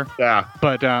master. Yeah.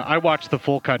 But I watched the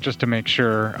full cut just to make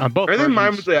sure. Both I think versions.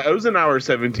 mine was, it was an hour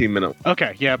 17 minutes.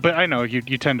 Okay, yeah, but I know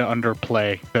you tend to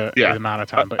underplay the amount of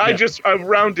time. But I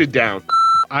rounded down.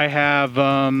 I have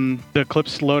the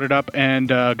clips loaded up, and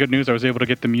good news, I was able to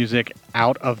get the music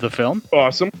out of the film.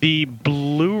 Awesome. The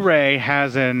Blu-ray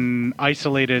has an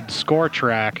isolated score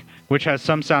track, which has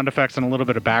some sound effects and a little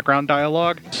bit of background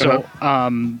dialogue. So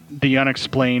the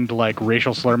unexplained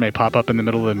racial slur may pop up in the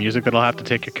middle of the music that I'll have to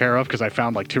take care of, because I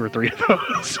found 2 or 3 of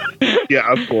those.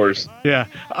 Yeah, of course. Yeah.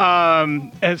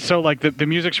 And so the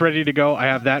music's ready to go. I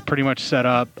have that pretty much set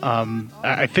up.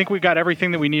 I think we got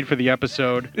everything that we need for the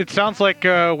episode. It sounds like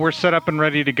we're set up and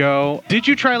ready to go. Did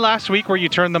you try last week where you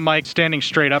turned the mic standing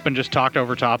straight up and just talked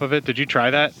over top of it? Did you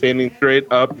try that? Standing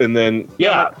straight up and then,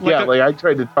 I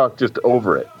tried to talk just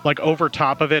over it. Over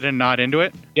top of it and not into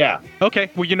it? Yeah. Okay.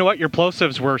 Well, you know what? Your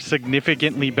plosives were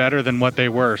significantly better than what they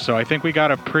were. So I think we got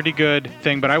a pretty good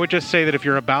thing. But I would just say that if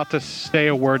you're about to say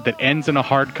a word that ends in a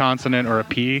hard consonant or a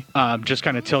P, just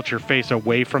kind of tilt your face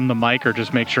away from the mic, or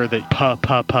just make sure that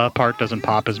part doesn't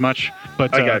pop as much.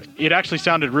 But it actually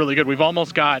sounded really good. We've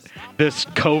almost got this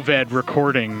COVID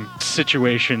recording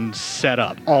situation set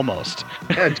up. Almost.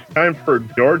 Yeah, it's time for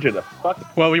Georgia to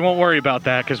fuck. Well, we won't worry about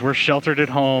that because we're sheltered at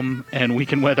home and we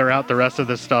can weather out the rest of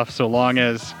this stuff so long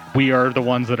as we are the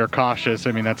ones that are cautious.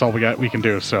 I mean, that's all we can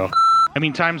do. So, I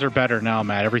mean, times are better now,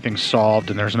 Matt. Everything's solved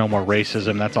and there's no more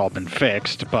racism. That's all been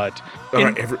fixed. But all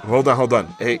right, hold on.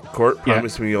 Hey, Court,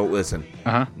 promise me you'll listen.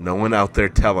 No one out there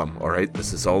tell him, all right?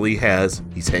 This is all he has.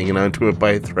 He's hanging on to it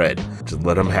by a thread. Just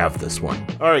let him have this one.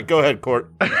 All right, go ahead, Court.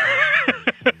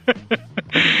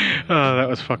 Oh, that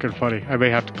was fucking funny. I may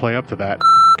have to play up to that.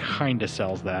 Kinda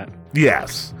sells that.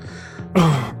 Yes.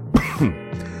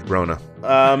 Rona.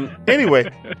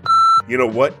 Anyway, you know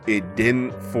what? It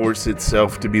didn't force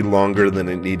itself to be longer than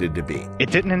it needed to be. It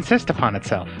didn't insist upon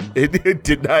itself. It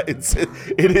did not insist.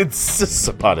 It insists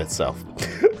upon itself.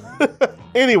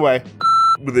 Anyway,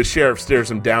 when the sheriff stares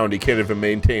him down, he can't even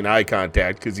maintain eye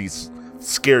contact because he's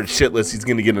scared shitless he's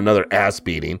going to get another ass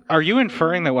beating. Are you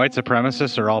inferring that white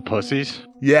supremacists are all pussies?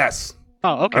 Yes.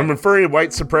 Oh, okay. I'm inferring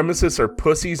white supremacists are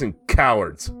pussies and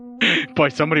cowards. Boy,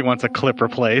 somebody wants a clip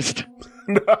replaced.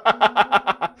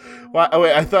 Well,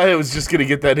 wait, I thought I was just going to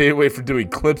get that anyway for doing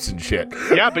clips and shit.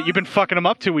 Yeah, but you've been fucking them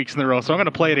up 2 weeks in a row, so I'm going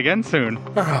to play it again soon.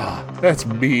 That's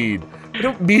mean. I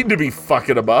don't mean to be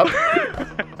fucking them up.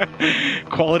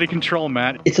 Quality control,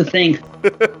 Matt. It's a thing.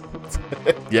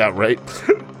 Yeah, right.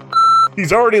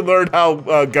 He's already learned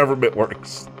how government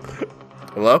works.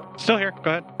 Hello? Still here. Go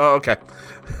ahead. Oh, okay.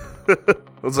 I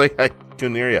was like, I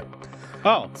couldn't hear you.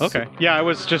 Oh, okay. Yeah, I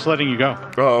was just letting you go.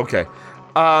 Oh, okay.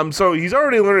 So he's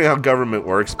already learning how government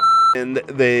works. And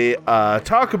they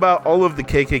talk about all of the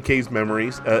KKK's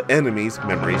enemies.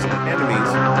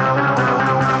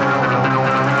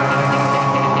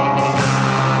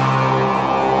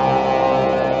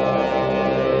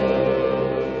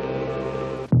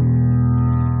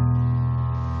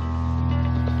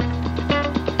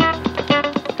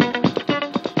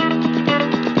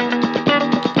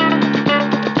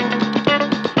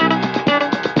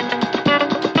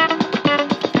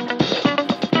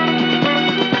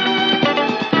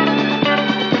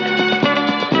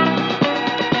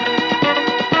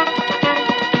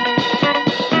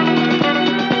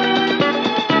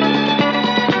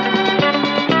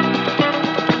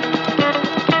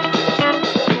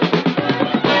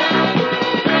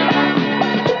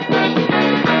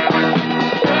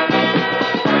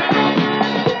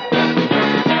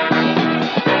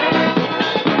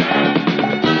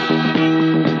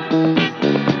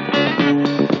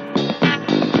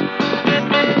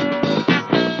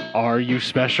 Are you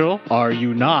special? Are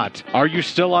you not? Are you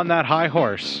still on that high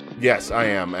horse? Yes, I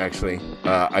am, actually.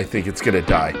 I think it's gonna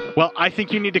die. Well, I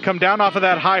think you need to come down off of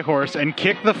that high horse and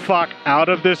kick the fuck out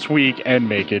of this week and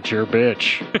make it your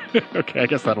bitch. Okay, I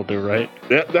guess that'll do, right?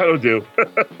 Yeah, that'll do.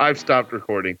 I've stopped recording.